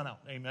 boys. Come on out.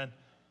 Amen.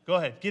 Go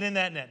ahead. Get in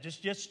that net.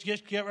 Just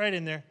get right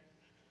in there.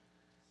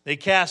 They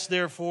cast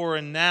therefore,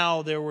 and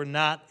now they were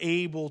not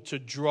able to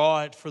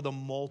draw it for the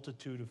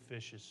multitude of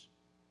fishes.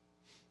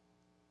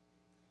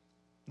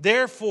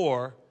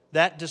 Therefore,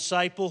 that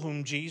disciple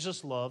whom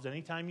Jesus loved,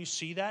 anytime you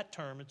see that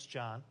term, it's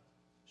John.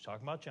 He's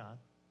talking about John.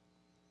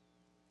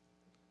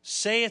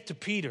 Saith to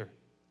Peter,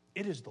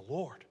 it is the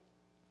Lord.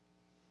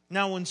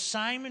 Now when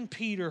Simon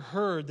Peter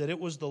heard that it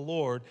was the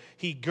Lord,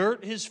 he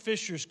girt his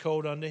fisher's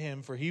coat unto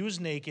him, for he was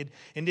naked,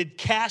 and did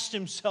cast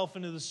himself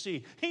into the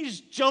sea. He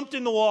just jumped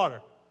in the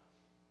water.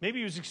 Maybe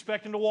he was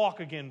expecting to walk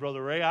again,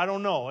 Brother Ray. I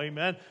don't know,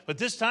 amen. But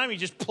this time he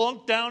just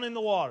plunked down in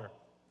the water.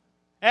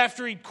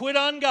 After he quit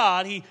on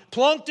God, he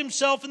plunked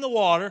himself in the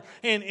water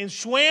and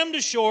swam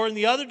to shore, and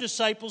the other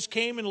disciples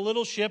came in a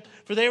little ship,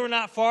 for they were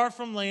not far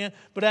from land,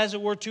 but as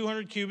it were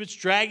 200 cubits,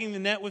 dragging the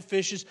net with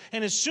fishes.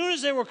 And as soon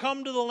as they were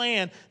come to the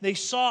land, they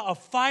saw a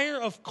fire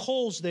of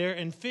coals there,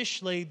 and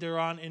fish laid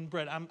thereon in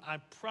bread. I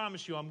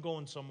promise you I'm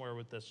going somewhere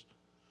with this.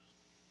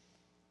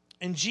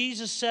 And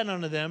Jesus said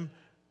unto them,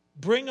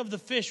 bring of the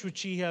fish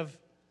which ye have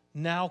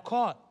now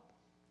caught.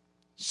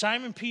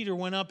 Simon Peter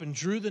went up and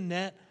drew the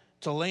net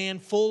to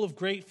land full of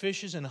great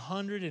fishes,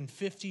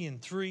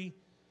 153.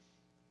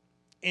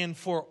 And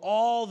for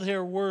all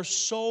there were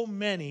so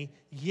many,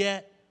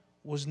 yet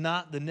was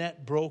not the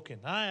net broken.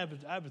 I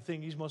have a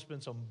thing, these must have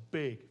been some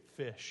big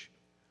fish.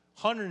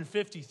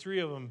 153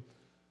 of them,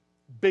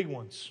 big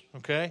ones,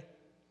 okay?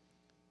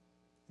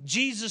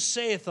 Jesus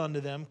saith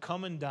unto them,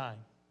 come and dine.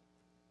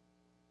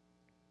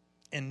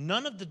 And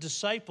none of the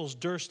disciples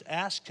durst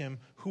ask him,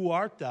 who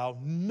art thou,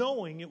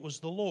 knowing it was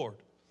the Lord.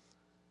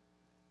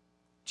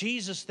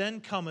 Jesus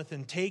then cometh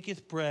and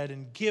taketh bread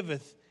and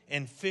giveth,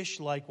 and fish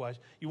likewise.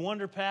 You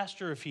wonder,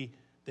 Pastor, if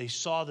they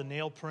saw the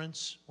nail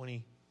prints when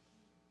he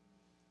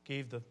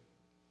gave the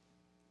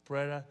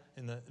bread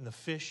and the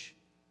fish.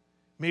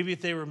 Maybe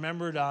if they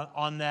remembered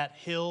on that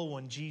hill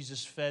when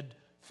Jesus fed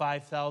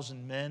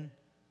 5,000 men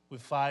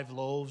with 5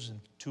 loaves and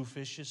 2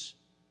 fishes,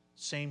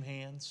 same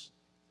hands.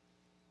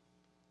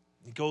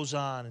 It goes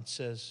on and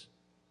says,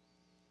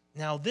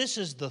 now this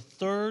is the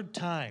 3rd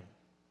time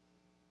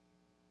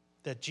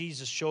that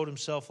Jesus showed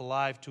himself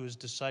alive to his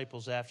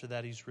disciples after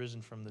that he's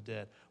risen from the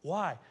dead.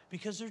 Why?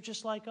 Because they're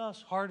just like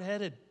us,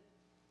 hard-headed.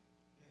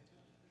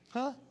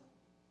 Huh?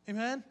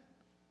 Amen?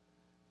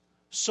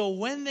 So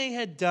when they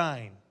had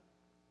dined,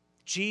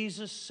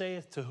 Jesus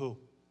saith to who?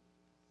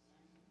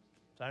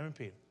 Simon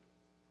Peter.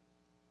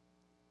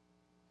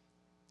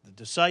 The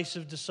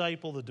decisive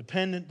disciple, the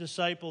dependent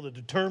disciple, the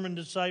determined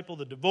disciple,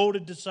 the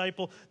devoted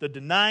disciple, the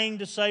denying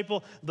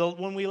disciple,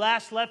 when we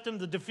last left him,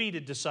 the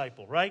defeated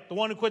disciple, right? The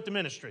one who quit the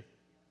ministry,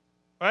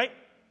 right?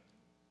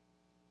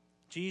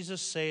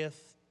 Jesus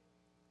saith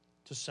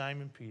to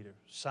Simon Peter,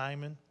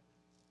 Simon,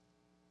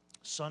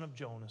 son of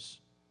Jonas,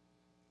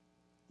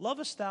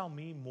 lovest thou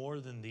me more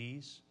than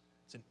these?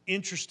 It's an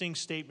interesting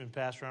statement,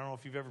 Pastor. I don't know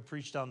if you've ever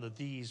preached on the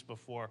these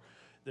before.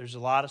 There's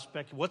a lot of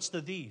speculation. What's the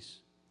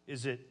these?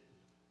 Is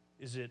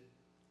it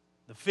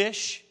the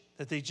fish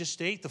that they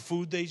just ate, the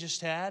food they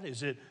just had?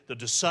 Is it the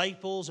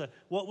disciples?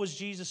 What was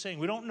Jesus saying?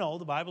 We don't know.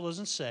 The Bible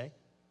doesn't say. It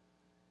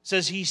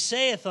says, he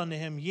saith unto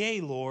him, yea,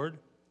 Lord,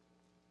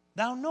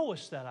 thou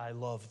knowest that I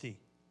love thee.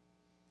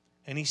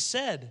 And he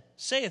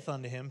saith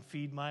unto him,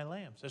 feed my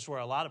lambs. That's where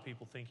a lot of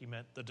people think he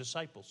meant the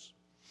disciples.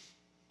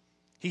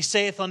 He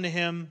saith unto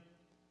him,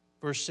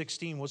 verse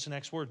 16, what's the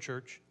next word,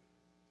 church?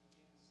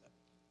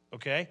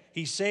 Okay.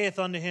 He saith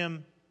unto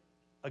him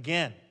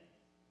again.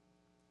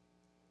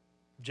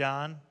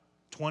 John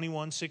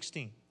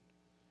 21:16.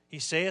 He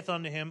saith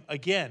unto him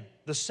again,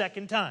 the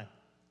 2nd time,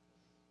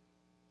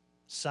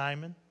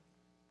 Simon,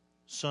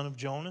 son of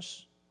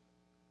Jonas,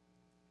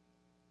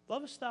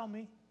 lovest thou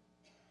me?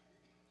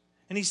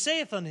 And he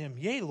saith unto him,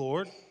 yea,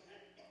 Lord,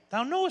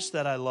 thou knowest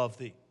that I love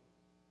thee.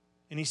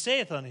 And he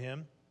saith unto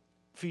him,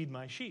 feed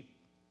my sheep.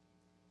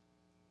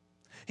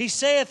 He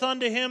saith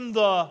unto him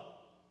the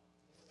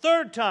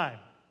 3rd time,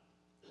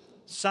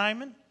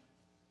 Simon,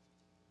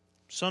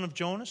 son of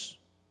Jonas,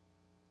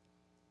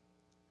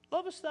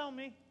 lovest thou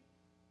me?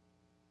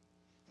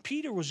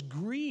 Peter was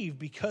grieved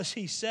because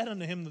he said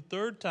unto him the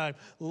 3rd time,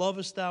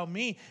 lovest thou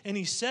me? And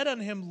he said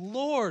unto him,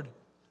 Lord,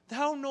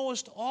 thou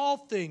knowest all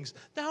things.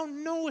 Thou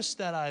knowest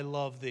that I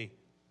love thee.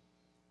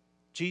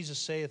 Jesus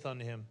saith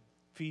unto him,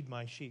 feed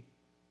my sheep.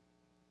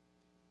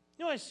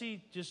 You know, I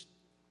see just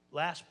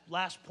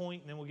last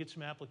point, and then we'll get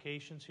some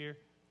applications here.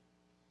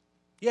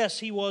 Yes,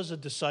 he was a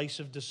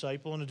decisive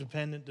disciple and a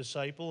dependent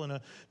disciple and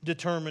a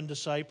determined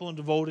disciple and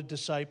devoted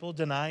disciple,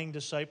 denying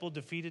disciple,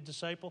 defeated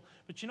disciple.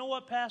 But you know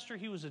what, Pastor?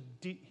 He was a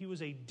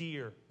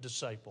dear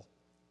disciple.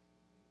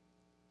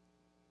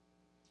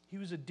 He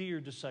was a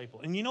dear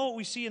disciple. And you know what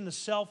we see in the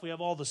self? We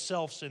have all the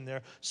selves in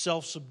there.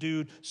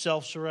 Self-subdued,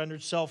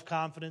 self-surrendered,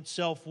 self-confident,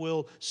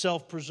 self-willed,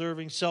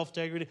 self-preserving,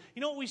 self-integrity.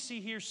 You know what we see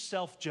here?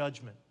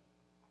 Self-judgment.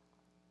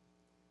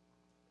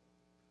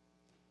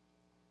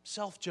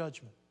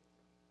 Self-judgment.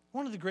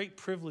 One of the great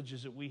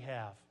privileges that we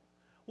have.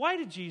 Why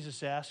did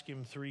Jesus ask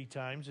him 3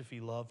 times if he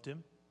loved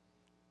him?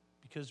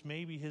 Because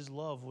maybe his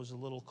love was a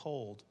little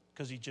cold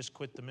because he just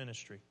quit the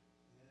ministry.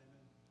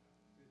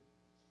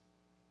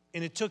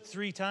 And it took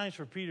 3 times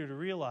for Peter to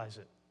realize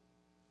it.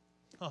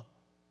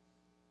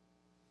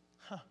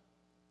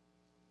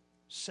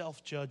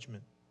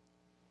 Self-judgment.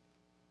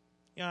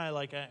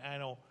 I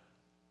don't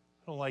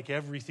like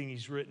everything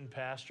he's written,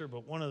 Pastor,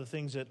 but one of the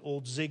things that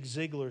old Zig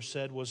Ziglar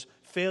said was,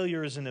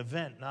 failure is an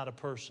event, not a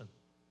person.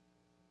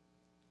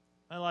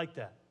 I like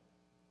that.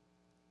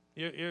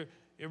 You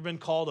ever been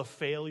called a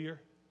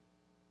failure?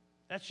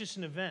 That's just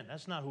an event.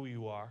 That's not who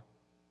you are.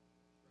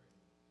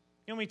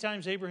 You know how many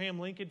times Abraham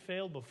Lincoln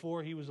failed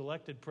before he was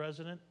elected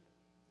president?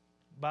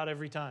 About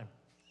every time.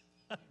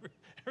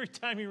 Every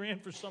time he ran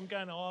for some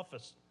kind of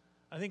office.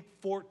 I think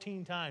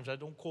 14 times.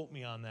 Don't quote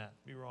me on that.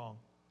 Be wrong.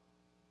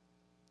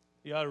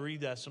 You ought to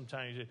read that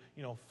sometime.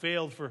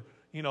 Failed for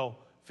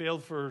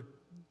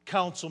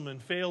councilman,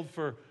 failed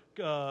for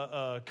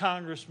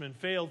congressman,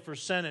 failed for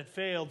Senate,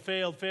 failed,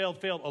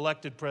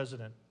 elected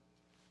president.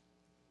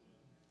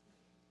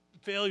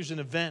 Failure's an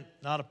event,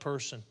 not a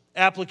person.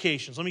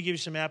 Applications. Let me give you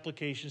some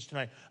applications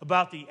tonight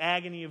about the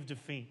agony of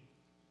defeat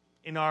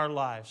in our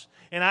lives.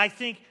 And I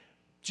think,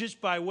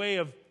 just by way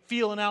of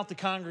feeling out the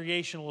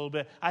congregation a little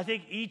bit, I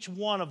think each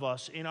one of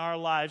us in our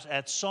lives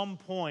at some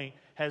point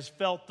has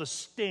felt the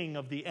sting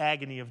of the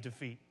agony of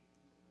defeat.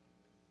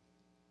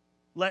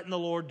 Letting the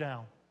Lord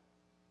down.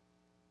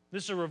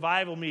 This is a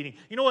revival meeting.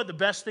 You know what the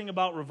best thing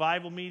about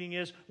revival meeting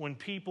is? When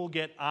people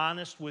get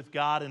honest with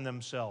God and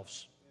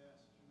themselves.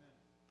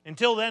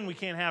 Until then, we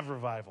can't have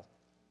revival.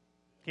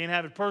 Can't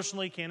have it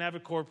personally, can't have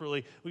it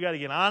corporately. We got to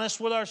get honest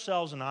with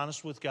ourselves and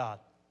honest with God.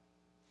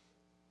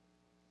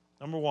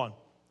 Number 1,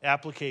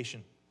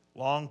 application.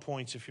 Long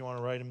points if you want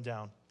to write them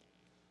down.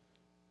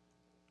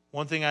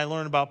 One thing I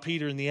learned about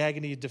Peter in the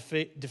agony of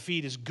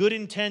defeat is good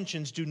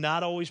intentions do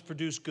not always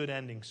produce good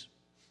endings.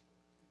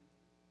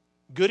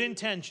 Good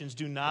intentions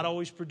do not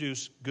always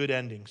produce good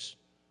endings.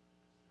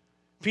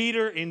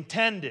 Peter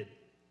intended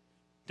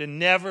to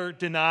never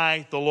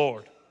deny the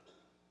Lord.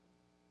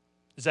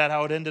 Is that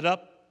how it ended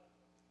up?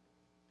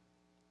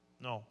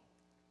 No.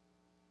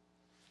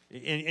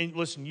 And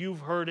listen,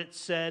 you've heard it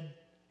said,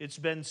 it's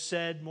been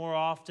said more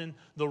often,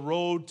 the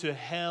road to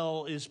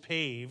hell is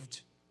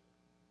paved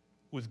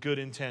with good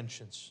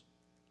intentions.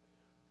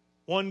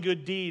 One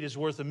good deed is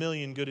worth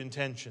 1,000,000 good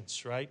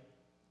intentions, right?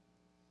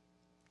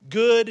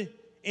 Good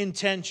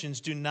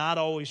intentions do not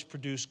always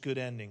produce good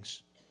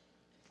endings.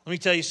 Let me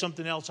tell you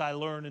something else I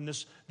learned in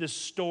this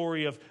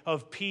story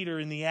of Peter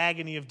in the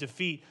agony of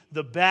defeat.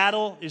 The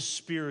battle is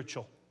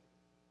spiritual.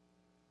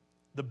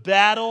 The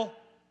battle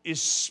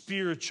is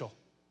spiritual.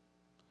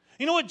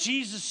 You know what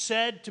Jesus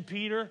said to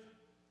Peter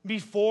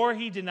before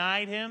he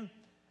denied him?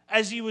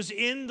 As he was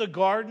in the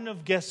Garden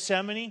of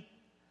Gethsemane?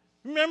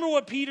 Remember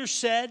what Peter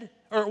said,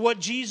 or what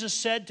Jesus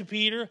said to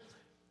Peter?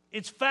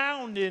 It's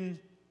found in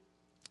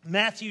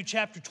Matthew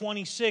chapter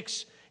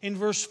 26 in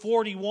verse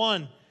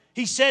 41.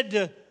 He said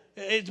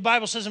the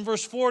Bible says in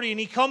verse 40, and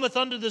he cometh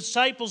unto the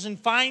disciples, and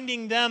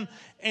finding them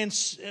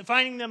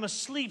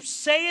asleep,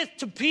 saith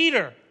to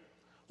Peter,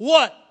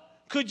 what?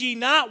 Could ye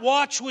not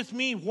watch with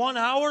me 1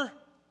 hour?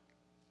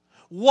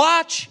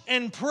 Watch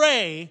and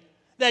pray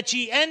that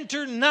ye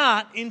enter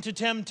not into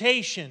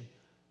temptation.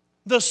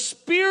 The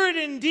spirit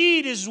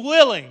indeed is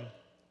willing,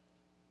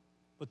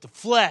 but the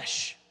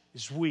flesh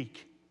is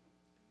weak.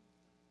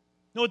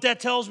 You know what that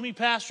tells me,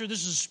 Pastor?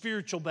 This is a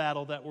spiritual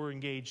battle that we're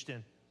engaged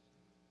in.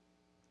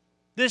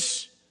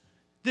 This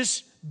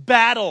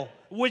battle,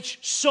 which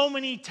so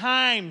many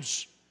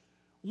times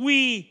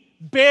we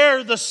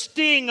bear the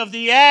sting of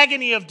the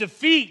agony of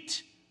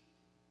defeat,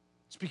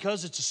 it's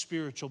because it's a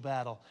spiritual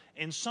battle.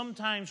 And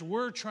sometimes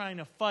we're trying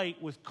to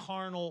fight with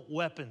carnal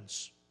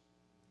weapons.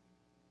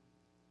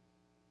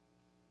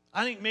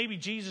 I think maybe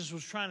Jesus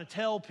was trying to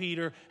tell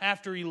Peter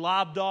after he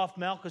lobbed off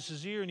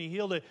Malchus's ear and he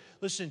healed it,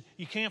 listen,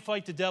 you can't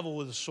fight the devil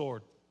with a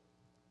sword.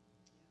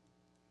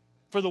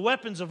 For the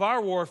weapons of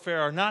our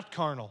warfare are not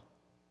carnal,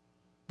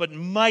 but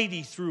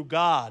mighty through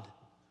God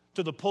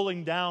to the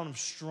pulling down of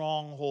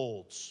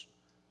strongholds.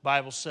 The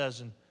Bible says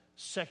in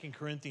 2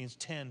 Corinthians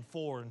 10,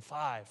 4 and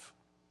 5.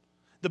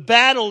 The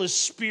battle is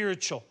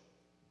spiritual.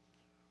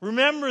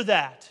 Remember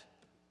that.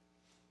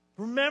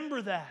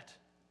 Remember that.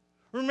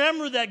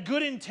 Remember that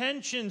good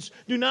intentions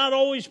do not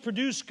always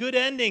produce good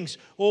endings.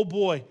 Oh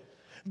boy.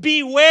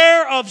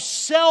 Beware of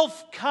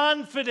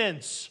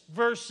self-confidence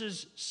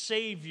versus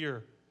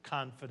Savior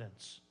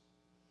confidence.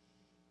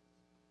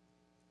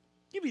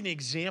 Give you an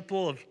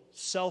example of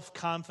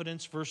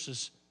self-confidence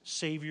versus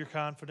Savior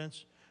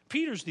confidence.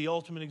 Peter's the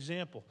ultimate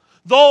example.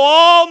 Though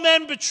all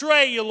men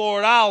betray you,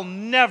 Lord, I'll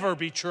never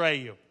betray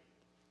you.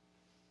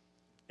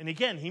 And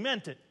again, he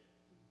meant it.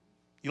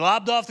 He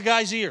lobbed off the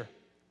guy's ear.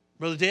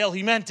 Brother Dale,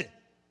 he meant it.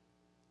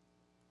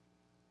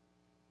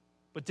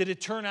 But did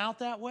it turn out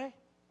that way?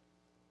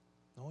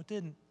 No, it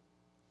didn't.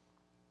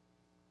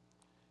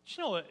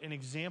 You know an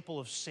example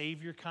of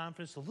Savior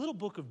confidence? The little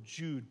book of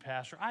Jude,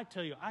 Pastor. I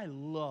tell you, I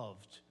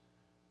loved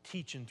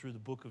teaching through the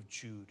book of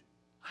Jude.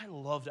 I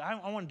loved it.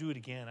 I want to do it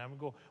again. I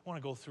want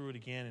to go through it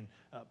again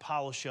and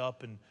polish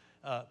up.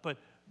 But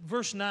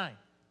verse 9.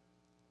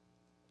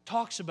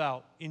 talks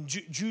about, in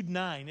Jude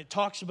 9, it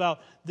talks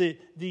about the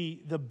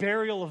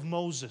burial of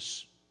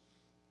Moses.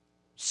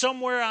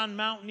 Somewhere on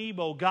Mount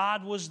Nebo,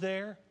 God was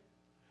there.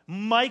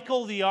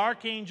 Michael the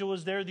archangel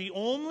was there, the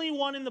only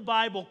one in the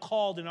Bible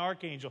called an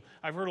archangel.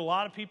 I've heard a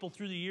lot of people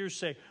through the years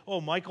say, oh,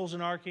 Michael's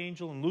an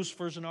archangel, and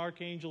Lucifer's an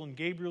archangel, and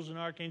Gabriel's an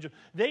archangel.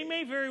 They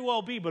may very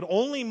well be, but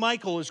only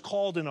Michael is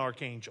called an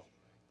archangel.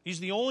 He's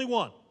the only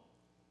one.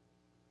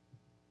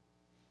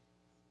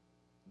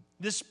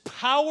 This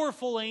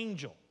powerful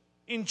angel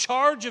in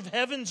charge of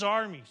heaven's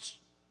armies.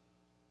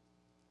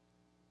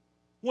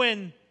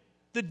 When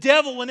the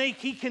devil,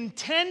 he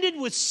contended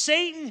with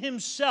Satan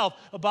himself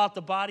about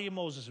the body of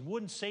Moses. And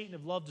wouldn't Satan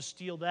have loved to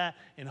steal that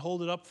and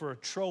hold it up for a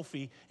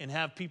trophy and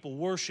have people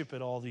worship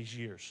it all these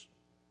years?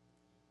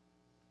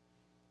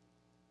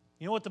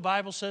 You know what the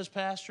Bible says,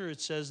 Pastor?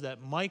 It says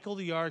that Michael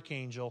the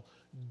archangel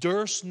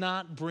durst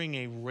not bring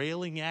a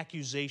railing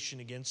accusation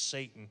against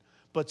Satan,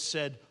 but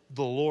said,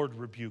 the Lord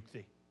rebuke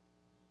thee.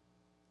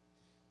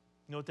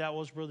 You know what that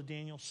was, Brother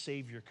Daniel?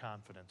 Savior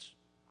confidence.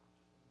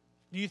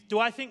 Do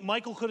I think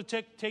Michael could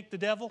have take the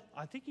devil?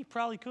 I think he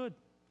probably could.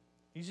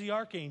 He's the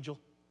archangel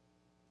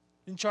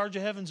in charge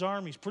of heaven's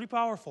armies. Pretty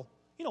powerful.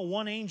 You know,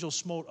 one angel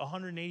smote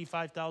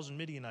 185,000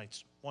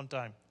 Midianites one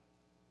time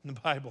in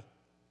the Bible.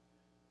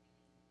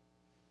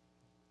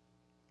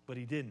 But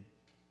he didn't.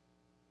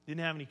 He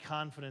didn't have any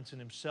confidence in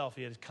himself.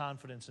 He had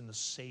confidence in the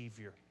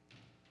Savior.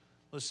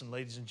 Listen,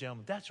 ladies and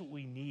gentlemen, that's what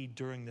we need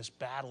during this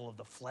battle of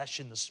the flesh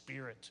and the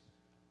spirit.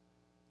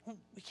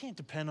 We can't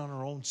depend on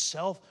our own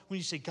self. When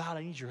you say, God,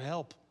 I need your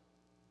help.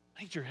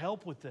 I need your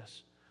help with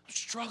this. I'm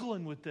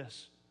struggling with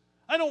this.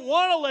 I don't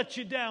want to let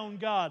you down,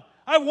 God.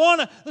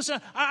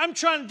 I'm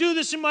trying to do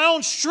this in my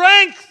own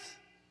strength.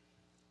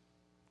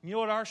 You know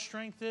what our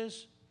strength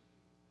is?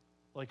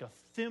 Like a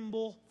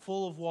thimble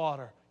full of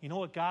water. You know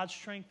what God's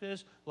strength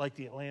is? Like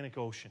the Atlantic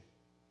Ocean.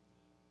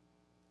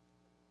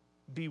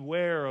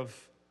 Beware of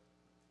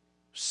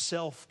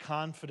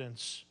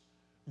self-confidence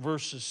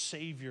versus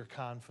Savior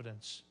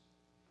confidence.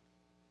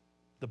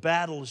 The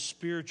battle is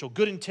spiritual.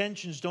 Good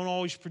intentions don't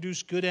always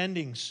produce good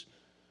endings.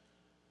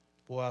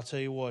 Boy, I'll tell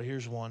you what,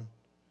 here's one.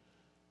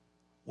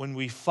 When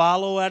we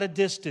follow at a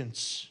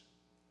distance,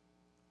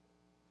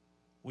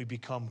 we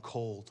become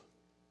cold.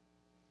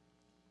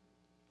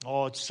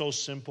 Oh, it's so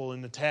simple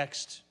in the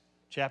text.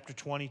 Chapter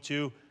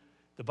 22,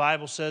 the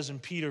Bible says,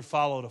 and Peter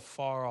followed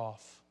afar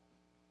off.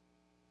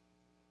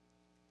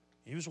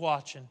 He was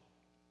watching.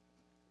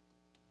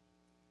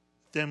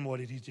 Then what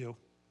did he do?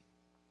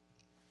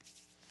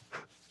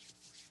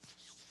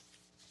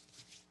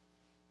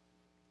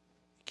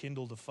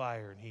 Kindled a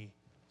fire, and he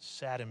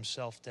sat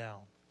himself down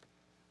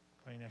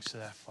right next to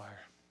that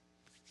fire.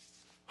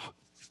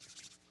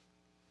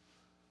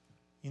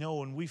 You know,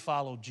 when we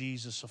follow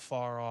Jesus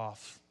afar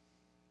off,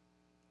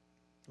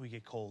 we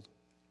get cold.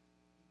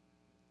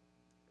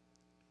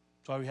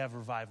 That's why we have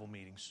revival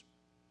meetings.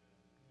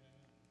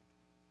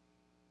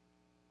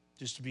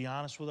 Just to be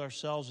honest with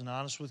ourselves and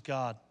honest with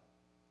God.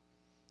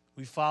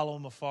 We follow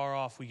him afar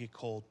off, we get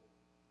cold.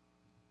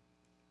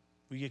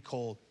 We get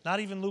cold. Not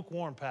even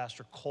lukewarm,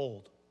 Pastor,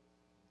 cold.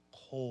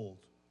 Cold.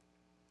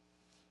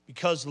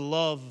 Because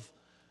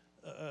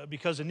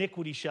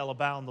iniquity shall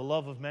abound, the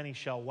love of many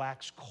shall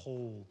wax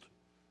cold.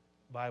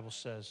 The Bible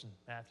says in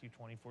Matthew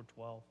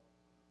 24:12.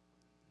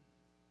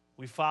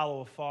 We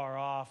follow afar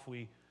off,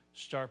 we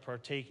start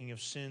partaking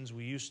of sins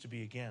we used to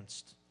be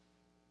against.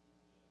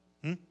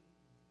 We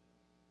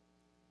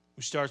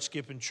start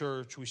skipping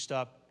church, we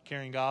stop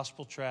carrying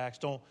gospel tracts,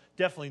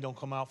 definitely don't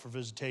come out for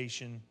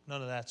visitation,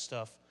 none of that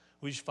stuff.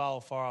 We just follow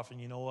far off, and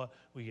you know what?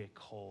 We get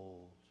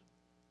cold.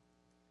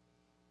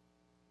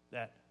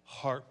 That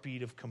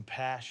heartbeat of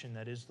compassion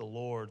that is the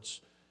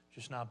Lord's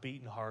just not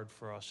beating hard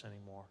for us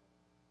anymore.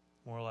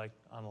 More like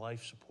on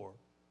life support.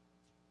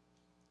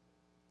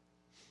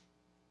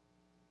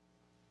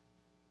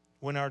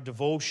 When our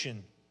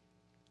devotion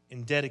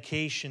and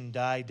dedication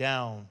die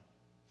down,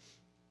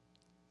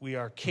 we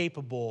are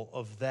capable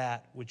of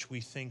that which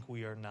we think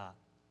we are not.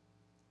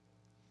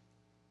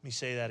 Let me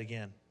say that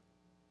again.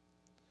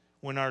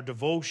 When our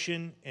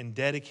devotion and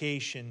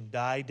dedication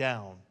die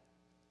down,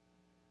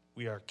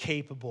 we are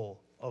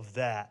capable of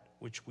that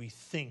which we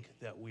think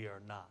that we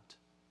are not.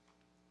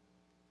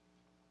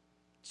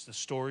 It's the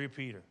story of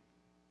Peter.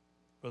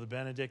 Brother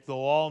Benedict,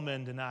 though all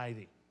men deny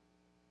thee,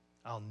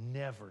 I'll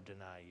never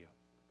deny you.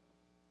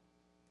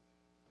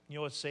 You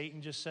know what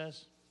Satan just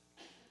says?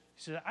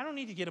 He says, I don't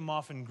need to get him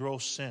off in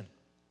gross sin.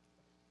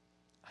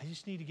 I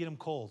just need to get him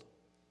cold.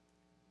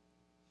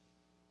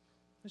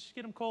 Let's just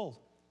get him cold.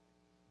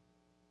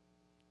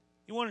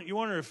 You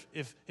wonder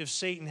if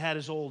Satan had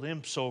his old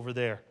imps over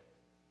there.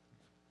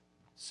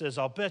 Says,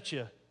 I'll bet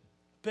you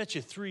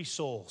 3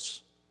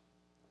 souls.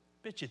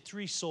 Bet you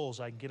 3 souls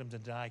I can get him to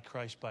deny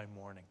Christ by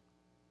morning.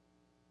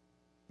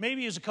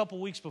 Maybe it was a couple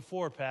weeks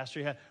before, Pastor.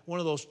 He had one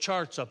of those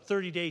charts up,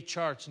 30-day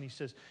charts, and he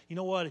says, you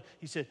know what?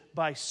 He said,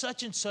 by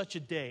such and such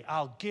a day,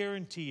 I'll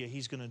guarantee you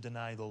he's going to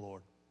deny the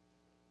Lord.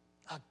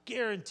 I'll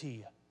guarantee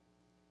you.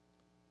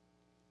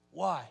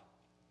 Why?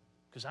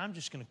 because I'm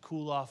just going to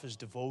cool off his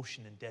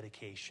devotion and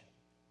dedication.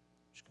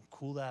 Just going to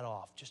cool that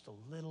off just a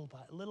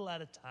little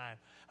at a time.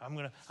 I'm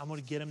going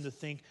to get him to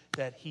think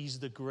that he's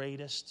the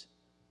greatest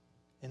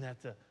and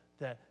that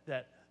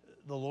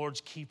the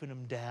Lord's keeping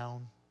him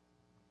down.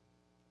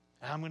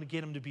 And I'm going to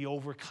get him to be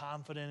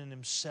overconfident in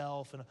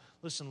himself. And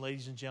listen,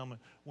 ladies and gentlemen,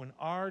 when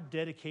our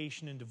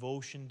dedication and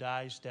devotion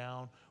dies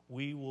down,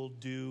 we will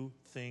do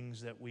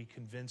things that we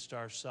convinced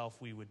ourselves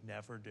we would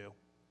never do.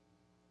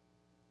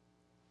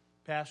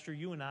 Pastor,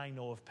 you and I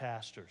know of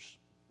pastors,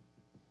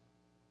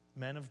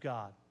 men of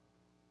God,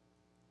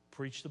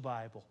 preached the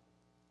Bible,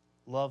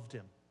 loved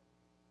him,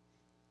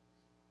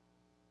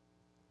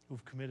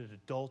 who've committed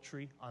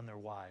adultery on their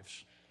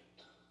wives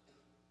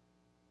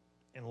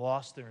and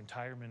lost their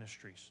entire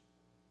ministries.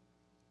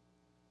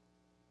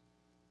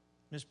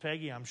 Miss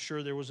Peggy, I'm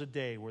sure there was a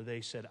day where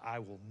they said, I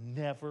will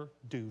never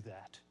do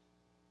that.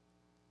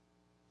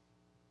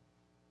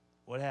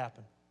 What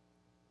happened?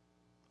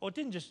 Oh, it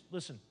didn't just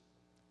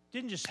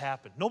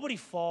happen. Nobody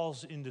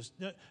falls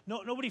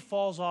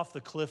off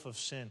the cliff of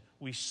sin.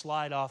 We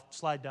slide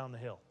down the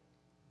hill.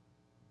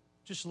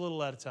 Just a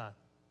little at a time.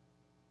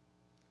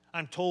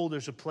 I'm told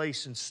there's a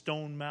place in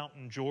Stone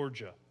Mountain,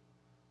 Georgia,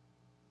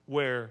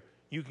 where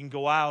you can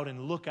go out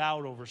and look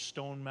out over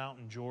Stone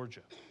Mountain,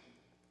 Georgia.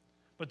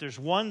 But there's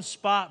one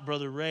spot,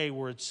 Brother Ray,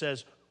 where it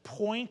says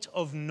point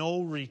of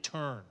no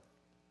return.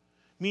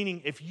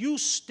 Meaning, if you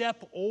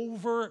step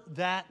over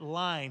that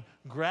line,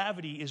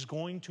 gravity is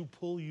going to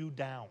pull you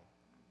down.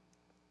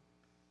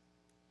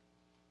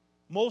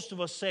 Most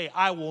of us say,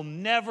 I will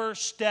never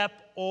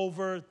step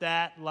over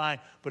that line.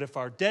 But if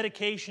our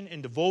dedication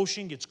and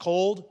devotion gets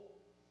cold,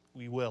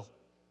 we will.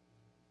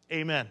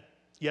 Amen.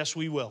 Yes,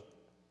 we will.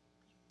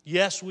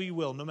 Yes, we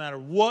will. No matter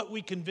what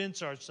we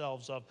convince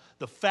ourselves of,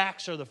 the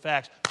facts are the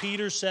facts.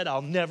 Peter said,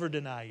 I'll never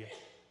deny you.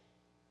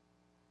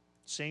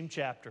 Same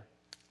chapter.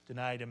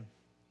 Denied him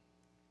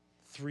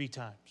 3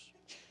 times.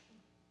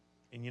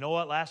 And you know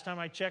what? Last time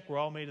I checked, we're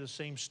all made of the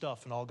same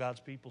stuff. And all God's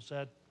people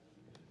said.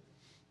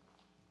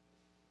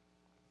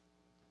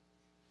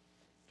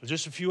 So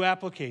just a few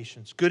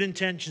applications. Good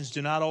intentions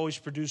do not always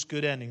produce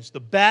good endings. The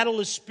battle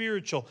is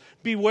spiritual.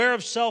 Beware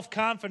of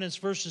self-confidence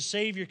versus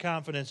Savior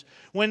confidence.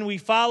 When we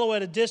follow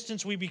at a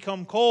distance, we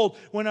become cold.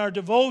 When our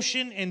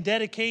devotion and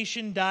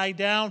dedication die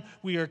down,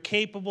 we are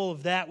capable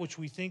of that which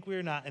we think we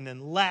are not. And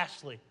then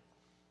lastly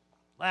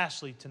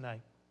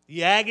tonight,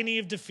 the agony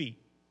of defeat.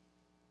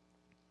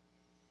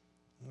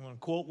 I'm going to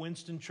quote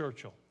Winston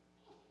Churchill.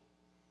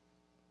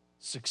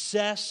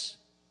 Success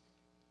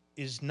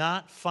is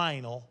not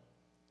final.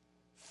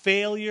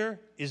 Failure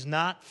is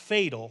not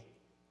fatal.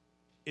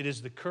 It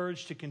is the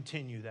courage to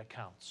continue that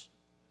counts.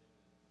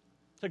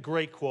 It's a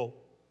great quote.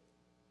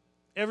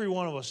 Every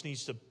one of us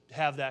needs to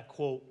have that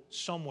quote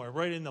somewhere,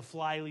 right in the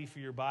flyleaf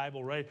of your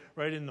Bible, right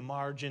in the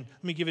margin.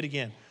 Let me give it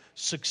again.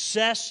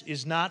 Success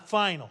is not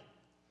final.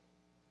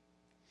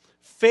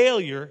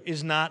 Failure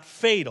is not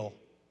fatal.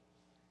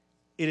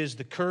 It is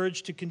the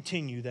courage to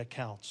continue that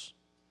counts.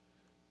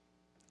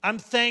 I'm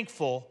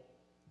thankful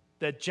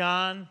that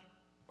John,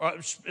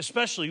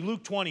 especially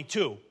Luke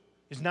 22,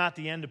 is not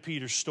the end of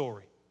Peter's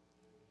story.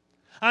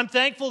 I'm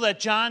thankful that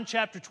John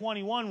chapter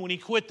 21, when he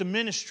quit the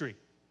ministry,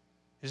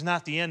 is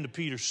not the end of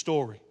Peter's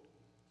story.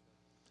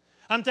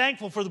 I'm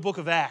thankful for the book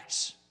of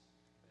Acts.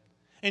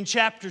 In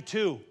chapter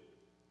 2,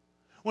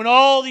 when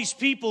all these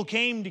people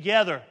came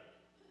together,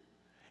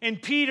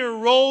 and Peter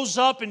rose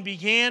up and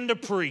began to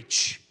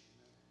preach,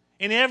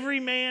 and every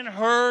man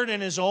heard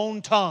in his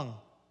own tongue.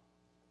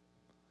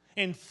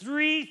 And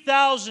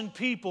 3,000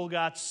 people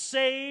got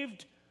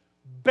saved,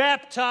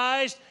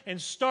 baptized, and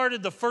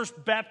started the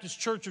First Baptist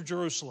Church of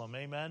Jerusalem.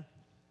 Amen?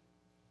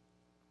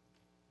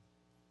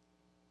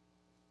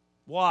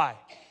 Why?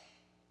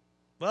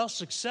 Well,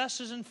 success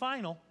isn't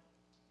final.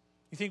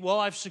 You think, well,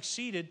 I've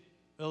succeeded.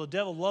 Well, the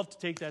devil would love to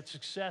take that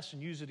success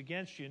and use it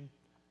against you and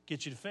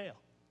get you to fail.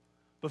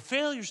 But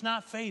failure's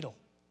not fatal.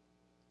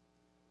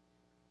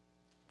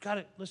 Got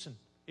it. Listen,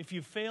 if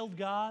you failed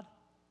God,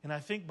 and I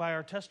think by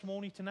our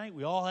testimony tonight,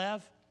 we all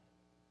have,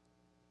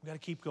 we got to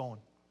keep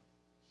going.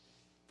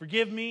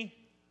 Forgive me,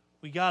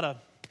 we got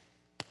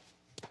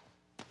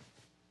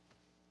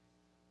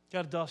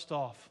to dust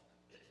off.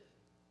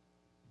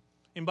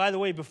 And by the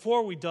way,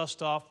 before we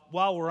dust off,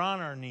 while we're on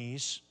our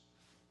knees,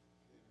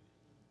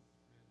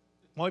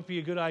 might be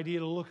a good idea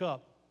to look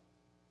up.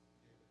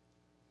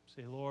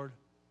 Say, Lord,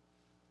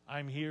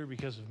 I'm here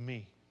because of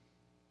me.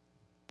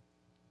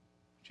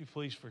 Would you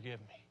please forgive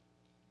me?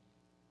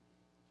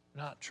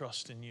 Not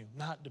trusting you,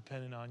 not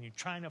depending on you,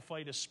 trying to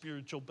fight a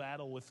spiritual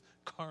battle with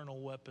carnal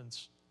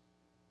weapons.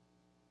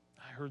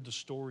 I heard the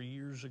story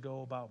years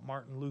ago about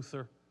Martin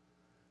Luther.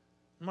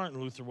 Martin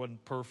Luther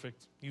wasn't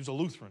perfect. He was a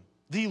Lutheran,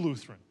 the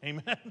Lutheran,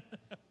 amen?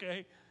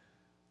 Okay?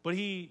 But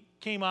he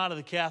came out of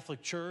the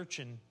Catholic Church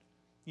and,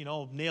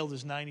 nailed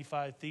his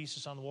 95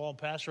 Thesis on the wall. And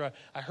Pastor,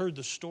 I heard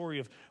the story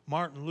of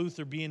Martin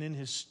Luther being in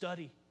his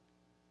study,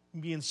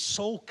 being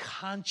so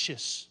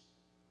conscious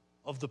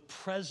of the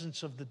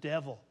presence of the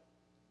devil,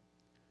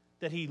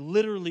 that he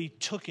literally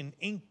took an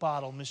ink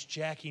bottle, Miss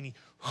Jackie, and he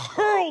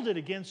hurled it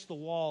against the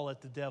wall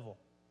at the devil.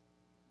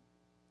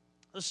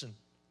 Listen,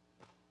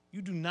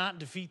 you do not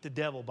defeat the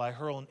devil by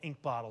hurling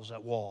ink bottles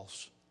at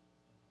walls.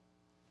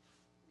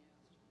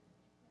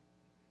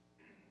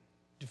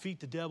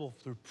 Defeat the devil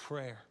through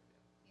prayer.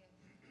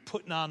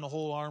 Putting on the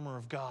whole armor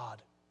of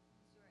God.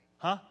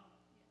 Huh?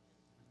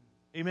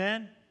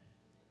 Amen?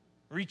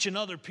 Reaching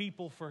other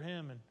people for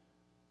Him. And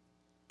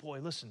boy,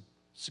 listen,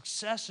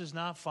 success is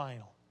not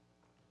final.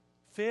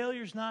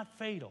 Failure is not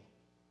fatal.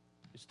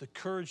 It's the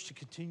courage to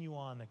continue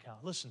on that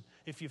counts. Listen,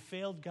 if you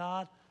failed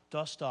God,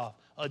 dust off.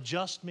 A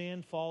just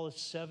man falleth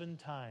 7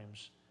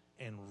 times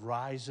and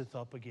riseth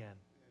up again.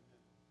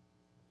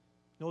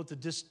 You know what the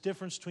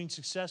difference between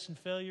success and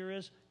failure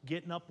is?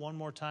 Getting up one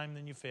more time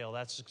than you fail.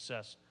 That's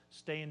success.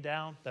 Staying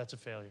down, that's a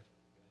failure.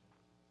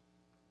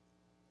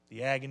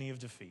 The agony of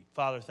defeat.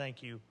 Father,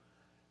 thank you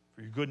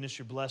for your goodness,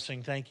 your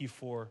blessing. Thank you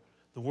for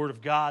the Word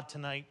of God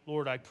tonight.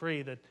 Lord, I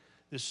pray that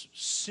this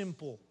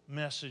simple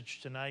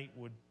message tonight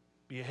would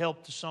be a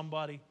help to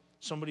somebody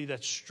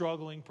that's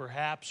struggling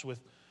perhaps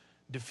with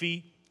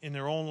defeat in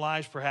their own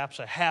lives, perhaps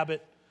a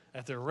habit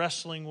that they're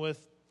wrestling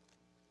with.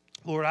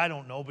 Lord, I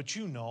don't know, but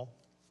you know.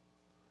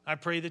 I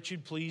pray that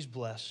you'd please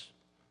bless.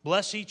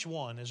 Bless each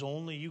one as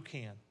only you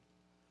can.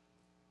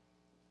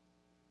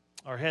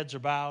 Our heads are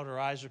bowed, our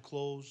eyes are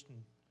closed, and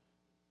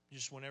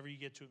just whenever you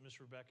get to it, Miss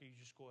Rebecca, you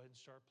just go ahead and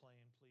start playing,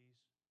 please.